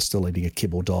 even though they're still eating a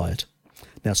kibble diet.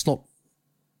 Now,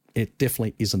 it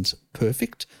definitely isn't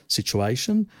perfect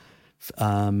situation,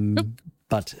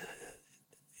 but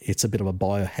it's a bit of a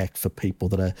biohack for people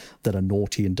that are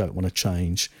naughty and don't want to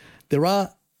change. There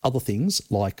are other things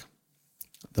like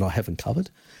that I haven't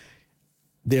covered.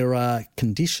 There are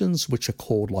conditions which are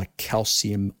called like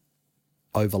calcium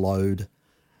overload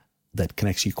that can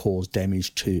actually cause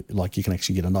damage to, like you can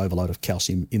actually get an overload of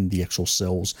calcium in the actual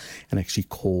cells and actually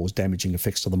cause damaging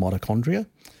effects to the mitochondria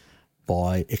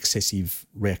by excessive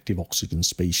reactive oxygen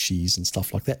species and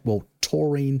stuff like that. Well,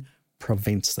 taurine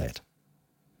prevents that.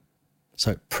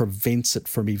 So it prevents it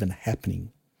from even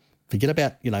happening. Forget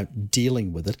about,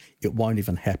 dealing with it. It won't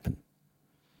even happen.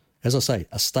 As I say,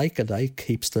 a steak a day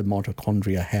keeps the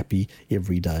mitochondria happy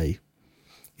every day.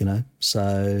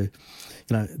 So,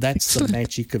 that's the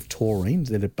magic of taurine,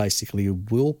 that it basically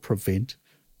will prevent.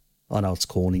 I know it's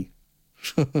corny.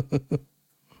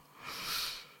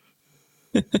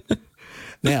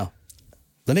 Now,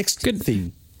 the next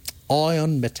thing,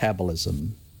 ion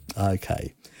metabolism.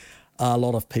 Okay. A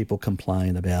lot of people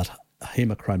complain about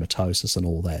hemochromatosis and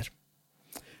all that.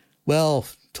 Well,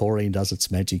 taurine does its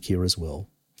magic here as well.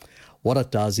 What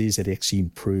it does is it actually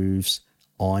improves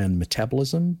ion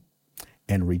metabolism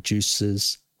and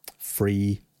reduces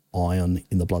free ion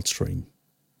in the bloodstream.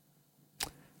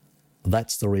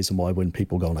 That's the reason why when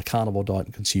people go on a carnivore diet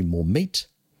and consume more meat,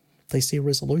 they see a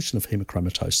resolution of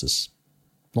hemochromatosis,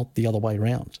 not the other way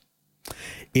around.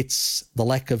 It's the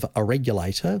lack of a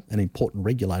regulator, an important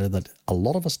regulator that a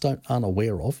lot of us aren't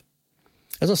aware of.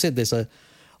 As I said,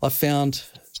 I found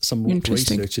some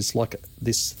research, it's like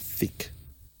this thick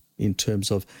in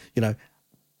terms of,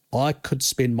 I could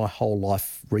spend my whole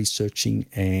life researching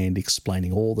and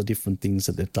explaining all the different things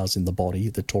that it does in the body,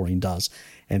 that taurine does,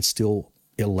 and still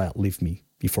it'll outlive me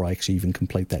before I actually even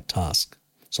complete that task.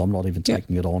 So I'm not even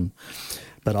taking it on.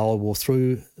 But I will,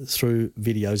 through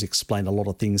videos, explain a lot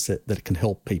of things that can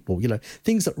help people,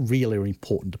 things that really are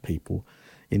important to people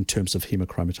in terms of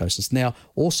hemochromatosis. Now,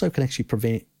 also can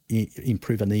actually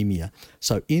improve anemia.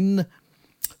 So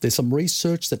there's some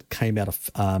research that came out of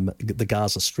the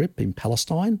Gaza Strip in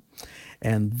Palestine,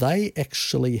 and they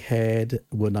actually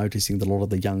were noticing that a lot of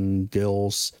the young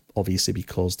girls, obviously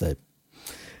because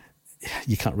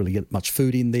you can't really get much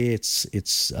food in there.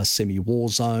 It's a semi-war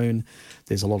zone.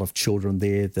 There's a lot of children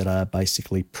there that are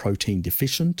basically protein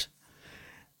deficient,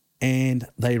 and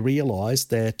they realised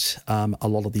that a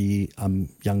lot of the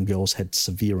young girls had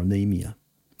severe anemia.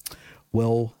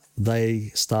 Well,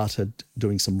 they started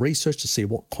doing some research to see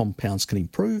what compounds can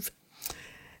improve.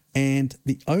 And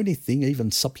the only thing, even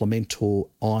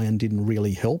supplemental iron didn't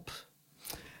really help.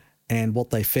 And what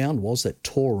they found was that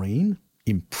taurine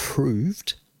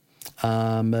improved,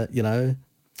 iron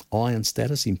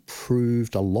status,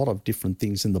 improved a lot of different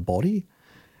things in the body,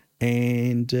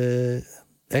 and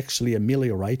actually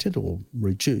ameliorated or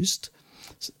reduced,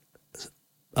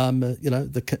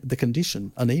 the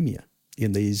condition, anemia,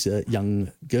 in these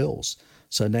young girls.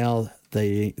 So now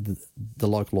the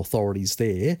local authorities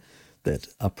there that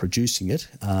are producing it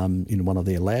in one of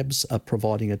their labs are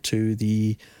providing it to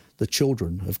the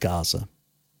children of Gaza.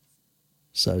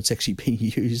 So it's actually being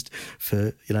used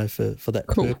for that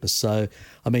purpose. So,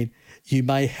 I mean, you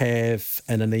may have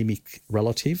an anemic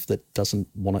relative that doesn't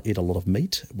want to eat a lot of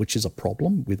meat, which is a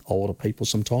problem with older people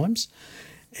sometimes,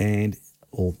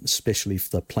 or especially for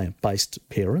the plant-based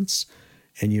parents.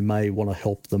 And you may want to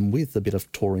help them with a bit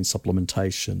of taurine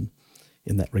supplementation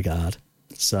in that regard.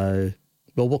 So,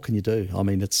 well, what can you do? I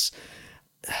mean,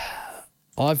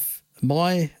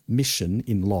 my mission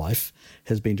in life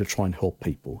has been to try and help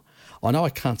people. I know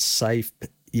you can't save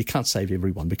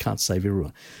everyone. We can't save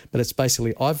everyone. But it's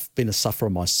basically, I've been a sufferer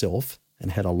myself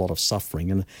and had a lot of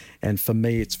suffering. And for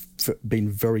me, it's been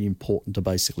very important to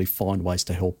basically find ways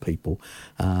to help people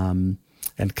and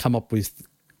come up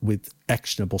with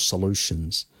actionable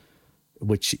solutions,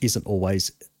 which isn't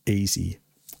always easy.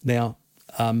 Now,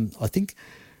 I think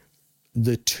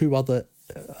the two other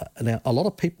now a lot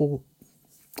of people,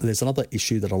 there's another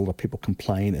issue that a lot of people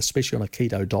complain, especially on a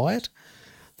keto diet.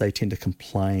 They tend to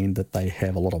complain that they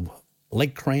have a lot of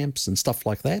leg cramps and stuff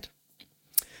like that.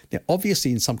 Now,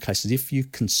 obviously, in some cases, if you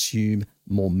consume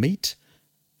more meat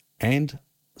and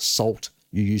salt,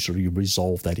 you usually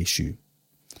resolve that issue.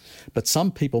 But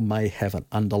some people may have an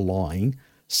underlying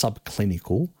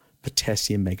subclinical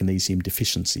potassium magnesium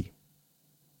deficiency.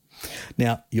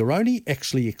 Now, you're only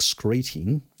actually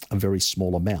excreting a very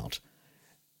small amount.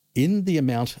 In the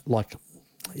amount, like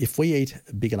if we eat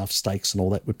big enough steaks and all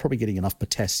that, we're probably getting enough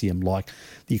potassium, like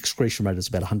the excretion rate is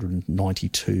about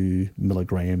 192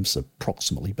 milligrams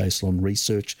approximately, based on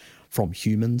research from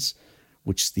humans,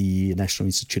 which the National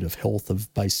Institute of Health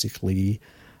have basically,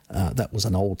 that was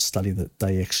an old study that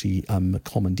they actually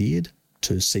commandeered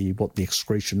to see what the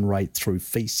excretion rate through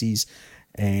feces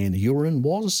and urine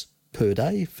was per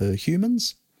day for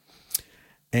humans.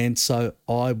 And so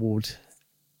I would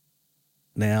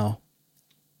now,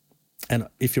 and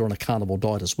if you're on a carnivore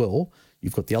diet as well,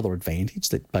 you've got the other advantage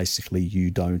that basically you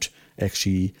don't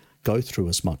actually go through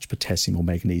as much potassium or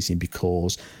magnesium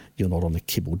because you're not on a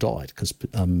kibble diet, because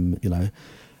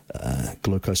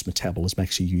glucose metabolism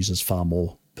actually uses far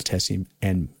more potassium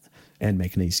and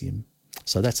magnesium.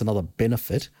 So that's another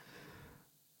benefit.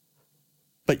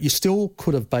 But you still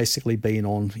could have basically been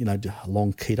on, a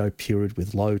long keto period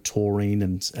with low taurine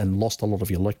and lost a lot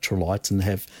of your electrolytes and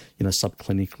have,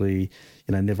 subclinically,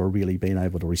 never really been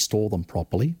able to restore them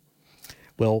properly.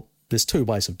 Well, there's two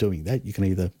ways of doing that. You can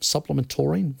either supplement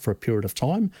taurine for a period of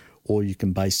time, or you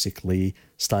can basically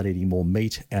start eating more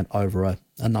meat, and over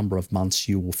a number of months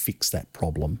you will fix that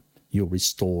problem. You'll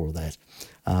restore that.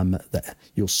 That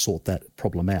you'll sort that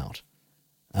problem out.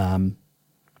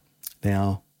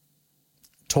 Now,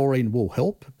 taurine will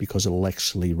help because it'll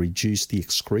actually reduce the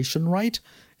excretion rate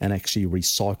and actually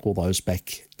recycle those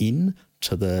back in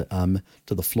to the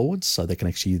fluids, so they can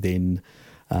actually then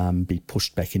be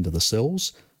pushed back into the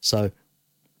cells. So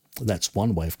that's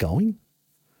one way of going.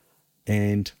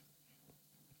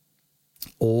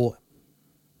 Or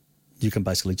you can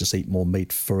basically just eat more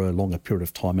meat for a longer period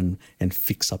of time and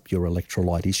fix up your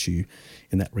electrolyte issue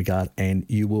in that regard. And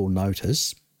you will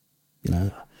notice,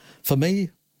 for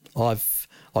me, I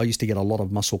used to get a lot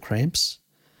of muscle cramps.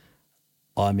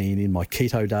 I mean, in my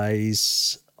keto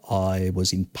days, I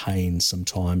was in pain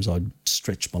sometimes. I'd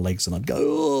stretch my legs and I'd go,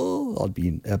 oh, I'd be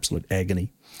in absolute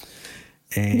agony.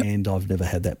 And I've never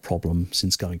had that problem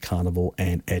since going carnivore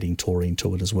and adding taurine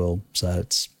to it as well. So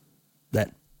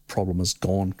that problem has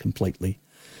gone completely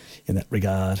in that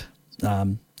regard.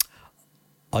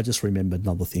 I just remembered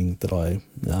another thing that I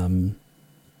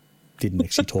didn't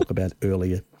actually talk about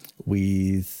earlier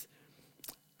with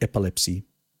epilepsy.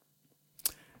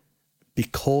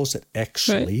 Because it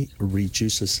actually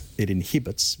reduces, it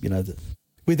inhibits,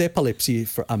 with epilepsy,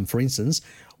 for instance,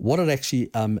 what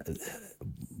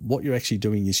you're actually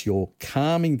doing is you're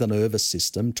calming the nervous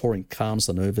system. Taurine calms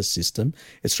the nervous system.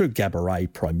 It's through GABA-A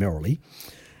primarily,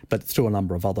 but through a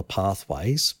number of other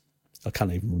pathways. I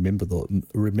can't even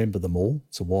remember them all.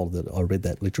 It's a while that I read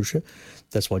that literature.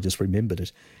 That's why I just remembered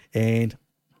it. And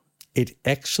it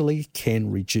actually can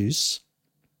reduce,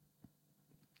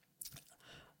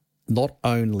 not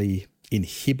only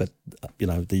inhibit,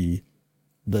 the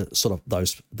sort of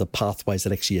the pathways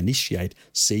that actually initiate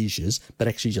seizures, but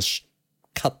actually just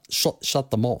shut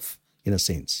them off in a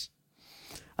sense.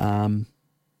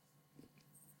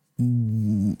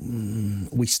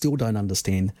 We still don't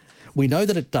understand. We know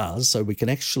that it does, so we can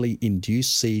actually induce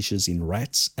seizures in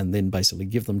rats and then basically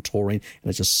give them taurine, and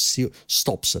it just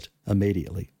stops it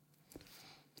immediately.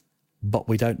 But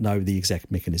we don't know the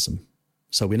exact mechanism.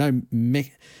 So we know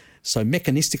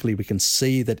mechanistically we can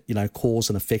see that, cause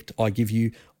and effect. Cause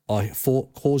you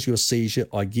a seizure,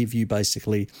 I give you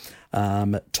basically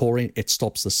taurine, it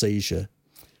stops the seizure.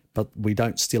 But we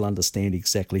don't still understand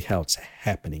exactly how it's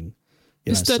happening.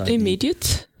 Is that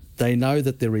immediate? They know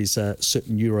that there is a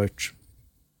certain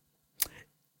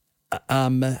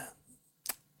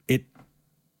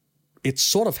it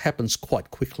sort of happens quite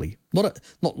quickly. Not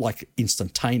like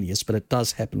instantaneous, but it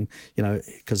does happen,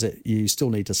 because you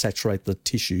still need to saturate the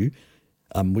tissue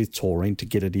with taurine to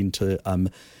get it into,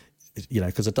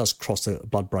 because it does cross the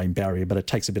blood-brain barrier, but it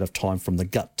takes a bit of time from the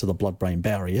gut to the blood-brain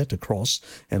barrier to cross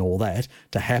and all that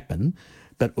to happen.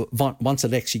 But once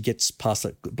it actually gets past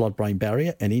the blood-brain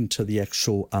barrier and into the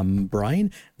actual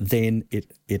brain, then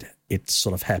it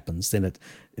sort of happens. Then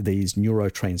these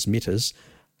neurotransmitters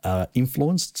are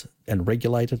influenced and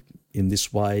regulated in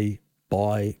this way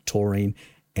by taurine,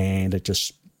 and it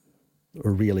just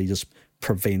really just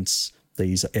prevents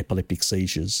these epileptic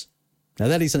seizures. Now,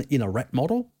 that is in a rat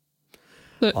model.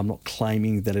 But I'm not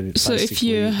claiming that it. So, if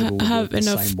you have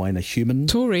enough same way in a human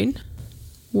taurine,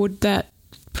 would that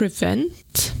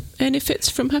prevent any fits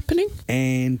from happening?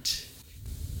 And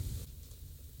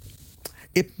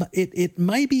it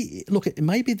may be. Look, it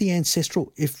may be the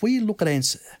ancestral. If we look at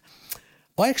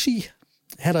I actually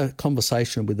had a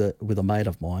conversation with a mate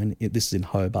of mine. This is in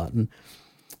Hobart, and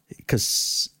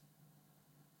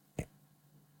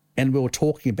we were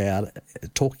talking about it.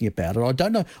 I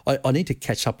don't know. I need to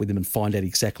catch up with him and find out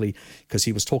exactly, because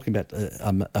he was talking about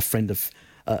a friend of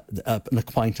an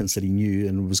acquaintance that he knew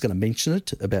and was going to mention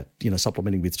it about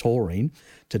supplementing with taurine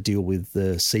to deal with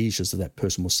the seizures that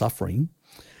person was suffering.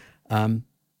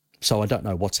 So I don't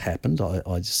know what's happened.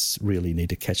 I just really need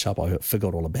to catch up. I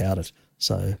forgot all about it.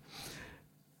 So,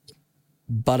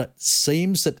 but it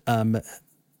seems that,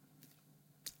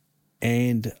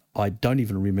 and I don't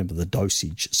even remember the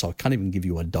dosage, so I can't even give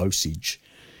you a dosage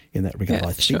in that regard. Yeah,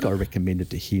 I think sure. I recommended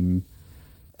to him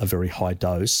a very high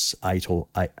dose, 8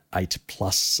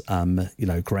 plus,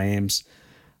 grams,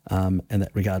 in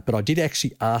that regard. But I did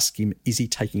actually ask him, is he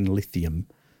taking lithium?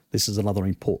 this is another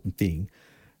important thing.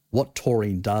 What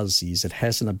taurine does is it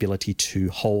has an ability to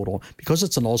hold on, because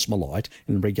it's an osmolyte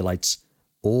and regulates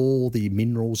all the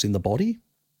minerals in the body.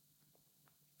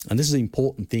 And this is an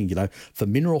important thing, for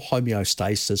mineral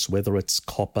homeostasis, whether it's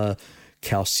copper,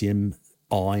 calcium,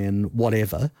 iron,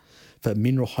 whatever, for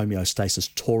mineral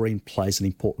homeostasis, taurine plays an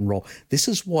important role. This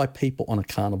is why people on a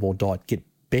carnivore diet get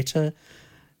better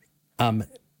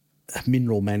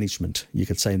mineral management, you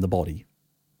could say, in the body.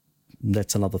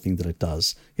 That's another thing that it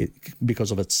does,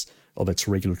 because of its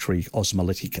regulatory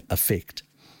osmolytic effect.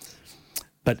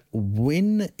 But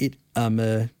when it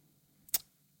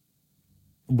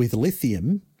with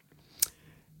lithium,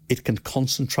 it can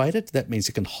concentrate it. That means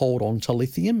it can hold on to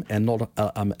lithium and not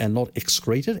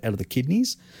excrete it out of the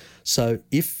kidneys. So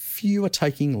if you are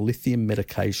taking lithium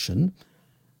medication,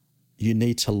 you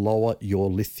need to lower your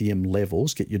lithium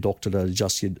levels, get your doctor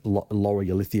to lower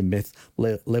your lithium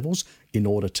levels in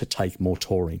order to take more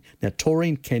taurine. Now,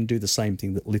 taurine can do the same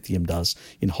thing that lithium does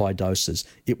in high doses.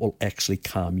 It will actually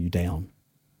calm you down.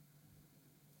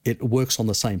 It works on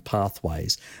the same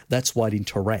pathways. That's why it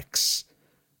interacts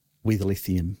with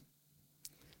lithium.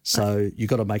 So you've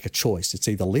got to make a choice. It's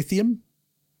either lithium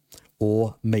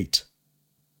or meat.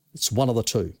 It's one of the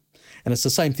two. And it's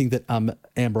the same thing that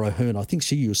Amber O'Hearn, I think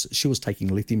she was taking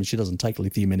lithium, and she doesn't take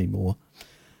lithium anymore.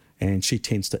 And she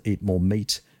tends to eat more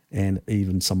meat and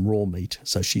even some raw meat.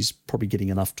 So she's probably getting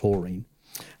enough taurine.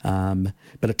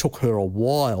 But it took her a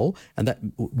while, and that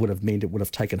would have meant it would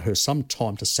have taken her some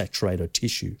time to saturate her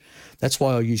tissue. That's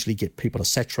why I usually get people to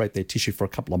saturate their tissue for a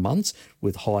couple of months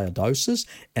with higher doses,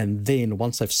 and then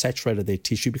once they've saturated their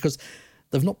tissue, because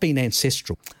they've not been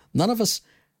ancestral. None of us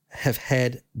have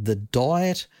had the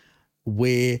diet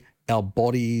where our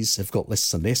bodies have got less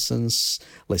senescence,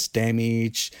 less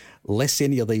damage, less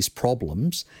any of these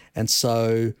problems, and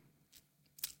so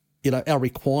our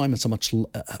requirements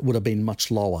would have been much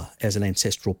lower as an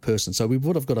ancestral person. So we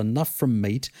would have got enough from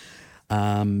meat,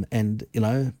 and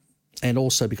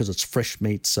also because it's fresh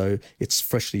meat, so it's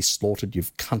freshly slaughtered.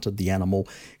 You've cunted the animal.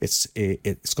 It's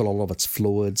got a lot of its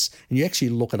fluids, and you actually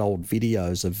look at old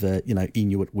videos of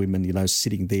Inuit women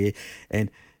sitting there,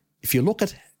 and if you look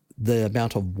at the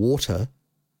amount of water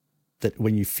that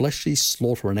when you freshly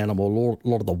slaughter an animal, a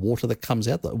lot of the water that comes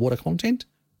out, the water content.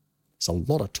 There's a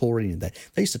lot of taurine in that.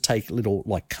 They used to take little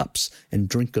cups and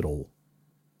drink it all.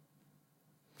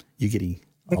 You're getting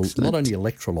not only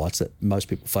electrolytes that most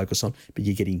people focus on, but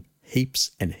you're getting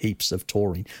heaps and heaps of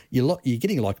taurine. You're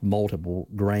getting multiple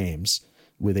grams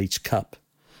with each cup.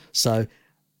 So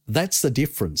that's the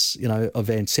difference, of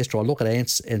ancestral. I look at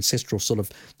ancestral sort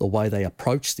of the way they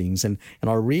approach things, and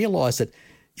I realise that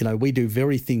we do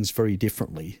things very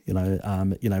differently.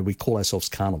 We call ourselves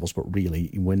carnivores, but really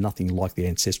we're nothing like the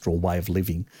ancestral way of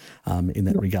living in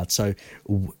that regard. So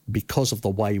because of the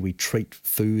way we treat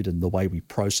food and the way we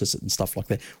process it and stuff like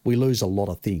that, we lose a lot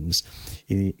of things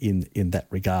in that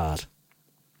regard.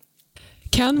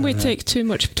 Can we take too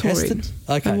much taurine?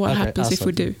 And what happens if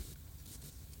we do?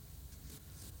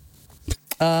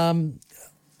 The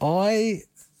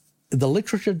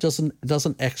literature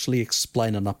doesn't actually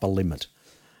explain an upper limit.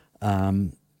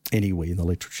 Anywhere in the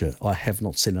literature, I have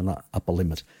not seen an upper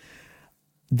limit.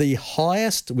 The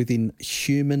highest within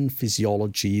human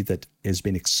physiology that has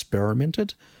been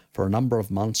experimented for a number of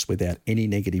months without any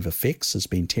negative effects has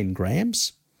been 10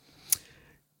 grams.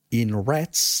 In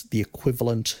rats, the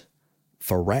equivalent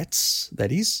for rats,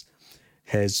 that is,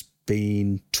 has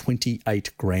been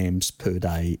 28 grams per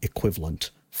day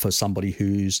equivalent for somebody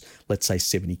who's, let's say,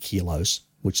 70 kilos,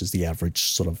 which is the average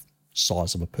sort of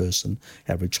size of a person,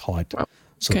 average height of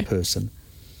person.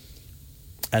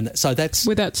 And so that's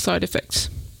without side effects.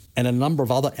 And a number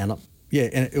of other and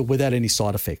without any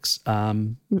side effects.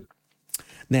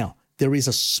 Now, there is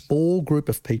a small group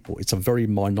of people, it's a very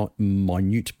minute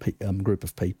group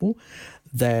of people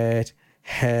that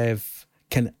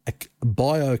can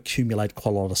bioaccumulate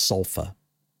quite a lot of sulfur.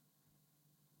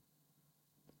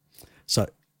 So,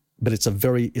 but it's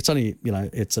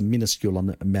a minuscule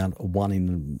amount, one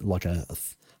in a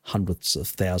hundreds of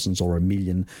thousands or a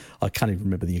million. I can't even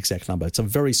remember the exact number. It's a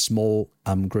very small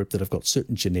group that have got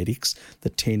certain genetics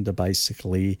that tend to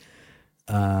basically,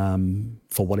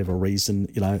 for whatever reason,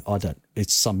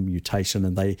 it's some mutation,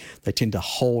 and they tend to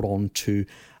hold on to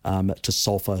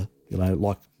sulfur,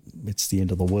 like it's the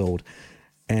end of the world.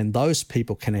 And those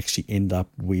people can actually end up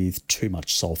with too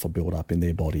much sulfur build up in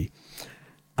their body.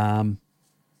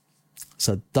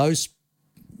 So those,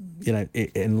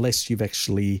 unless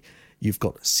you've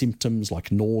got symptoms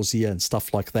like nausea and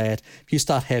stuff like that, if you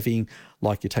start having,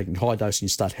 you're taking high dose and you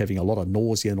start having a lot of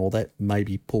nausea and all that,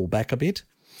 maybe pull back a bit.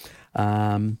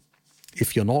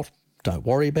 If you're not, don't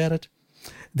worry about it.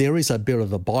 There is a bit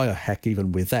of a biohack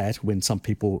even with that, when some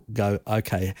people go,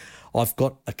 okay, I've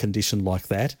got a condition like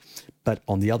that, but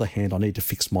on the other hand, I need to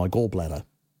fix my gallbladder.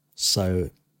 So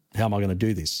how am I going to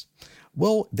do this?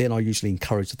 Well, then I usually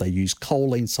encourage that they use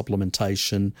choline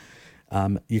supplementation.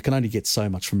 You can only get so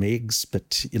much from eggs,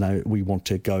 but, we want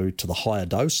to go to the higher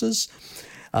doses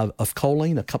of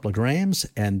choline, a couple of grams,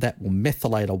 and that will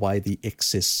methylate away the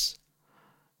excess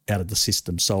out of the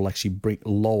system. So it'll actually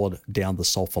lower down the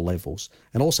sulfur levels.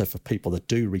 And also for people that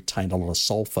do retain a lot of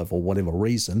sulfur for whatever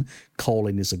reason,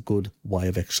 choline is a good way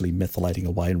of actually methylating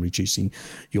away and reducing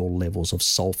your levels of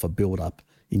sulfur buildup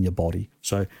in your body.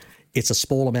 So it's a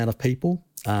small amount of people.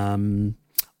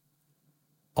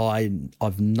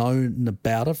 I've known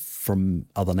about it from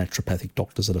other naturopathic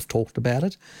doctors that have talked about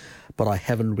it, but I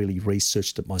haven't really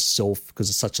researched it myself because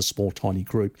it's such a small, tiny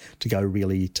group to go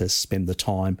really to spend the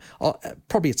time.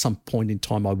 Probably at some point in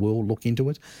time I will look into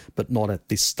it, but not at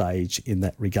this stage in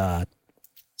that regard.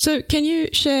 So can you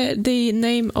share the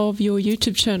name of your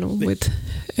YouTube channel with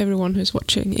everyone who's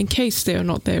watching, in case they are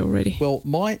not there already? Well,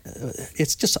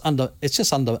 it's just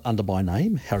under my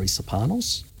name, Harry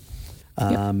Sopanos.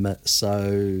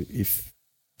 So if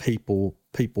people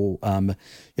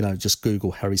just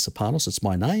Google Harry Sopanos, it's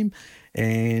my name,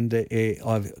 and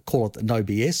I call it No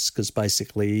BS because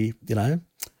basically,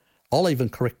 I'll even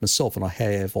correct myself, and I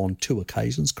have on 2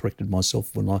 occasions corrected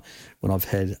myself when I've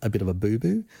had a bit of a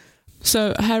boo-boo.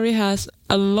 So Harry has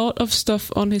a lot of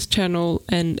stuff on his channel,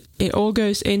 and it all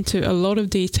goes into a lot of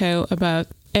detail about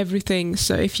everything.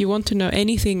 So if you want to know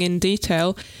anything in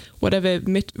detail, whatever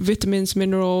vitamins,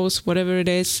 minerals, whatever it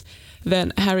is,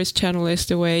 then Harry's channel is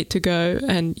the way to go,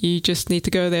 and you just need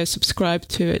to go there, subscribe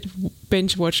to it,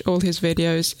 binge watch all his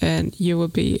videos, and you will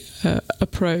be a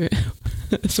pro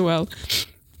as well.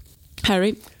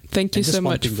 Harry, thank you so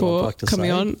much for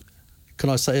coming on. Can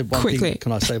I say one quickly? thing?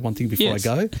 Can I say one thing before Yes.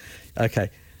 I go?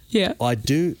 Okay. Yeah. I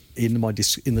do, in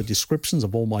the descriptions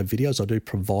of all my videos, I do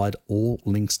provide all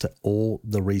links to all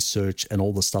the research and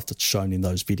all the stuff that's shown in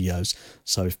those videos.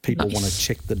 So if people want to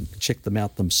check them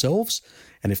out themselves,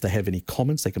 and if they have any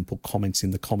comments, they can put comments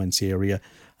in the comments area.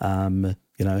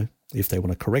 If they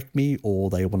want to correct me,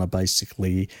 or they want to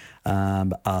basically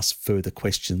ask further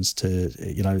questions to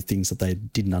things that they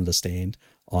didn't understand,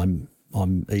 I'm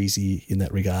easy in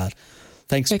that regard.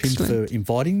 Thanks, Excellent. Pim, for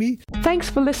inviting me. Thanks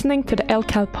for listening to the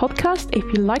LCAL podcast. If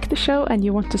you like the show and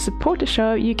you want to support the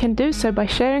show, you can do so by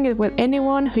sharing it with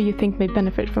anyone who you think may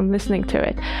benefit from listening to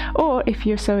it. Or if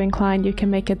you're so inclined, you can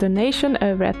make a donation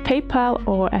over at PayPal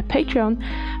or at Patreon,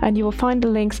 and you will find the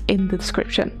links in the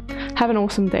description. Have an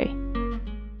awesome day.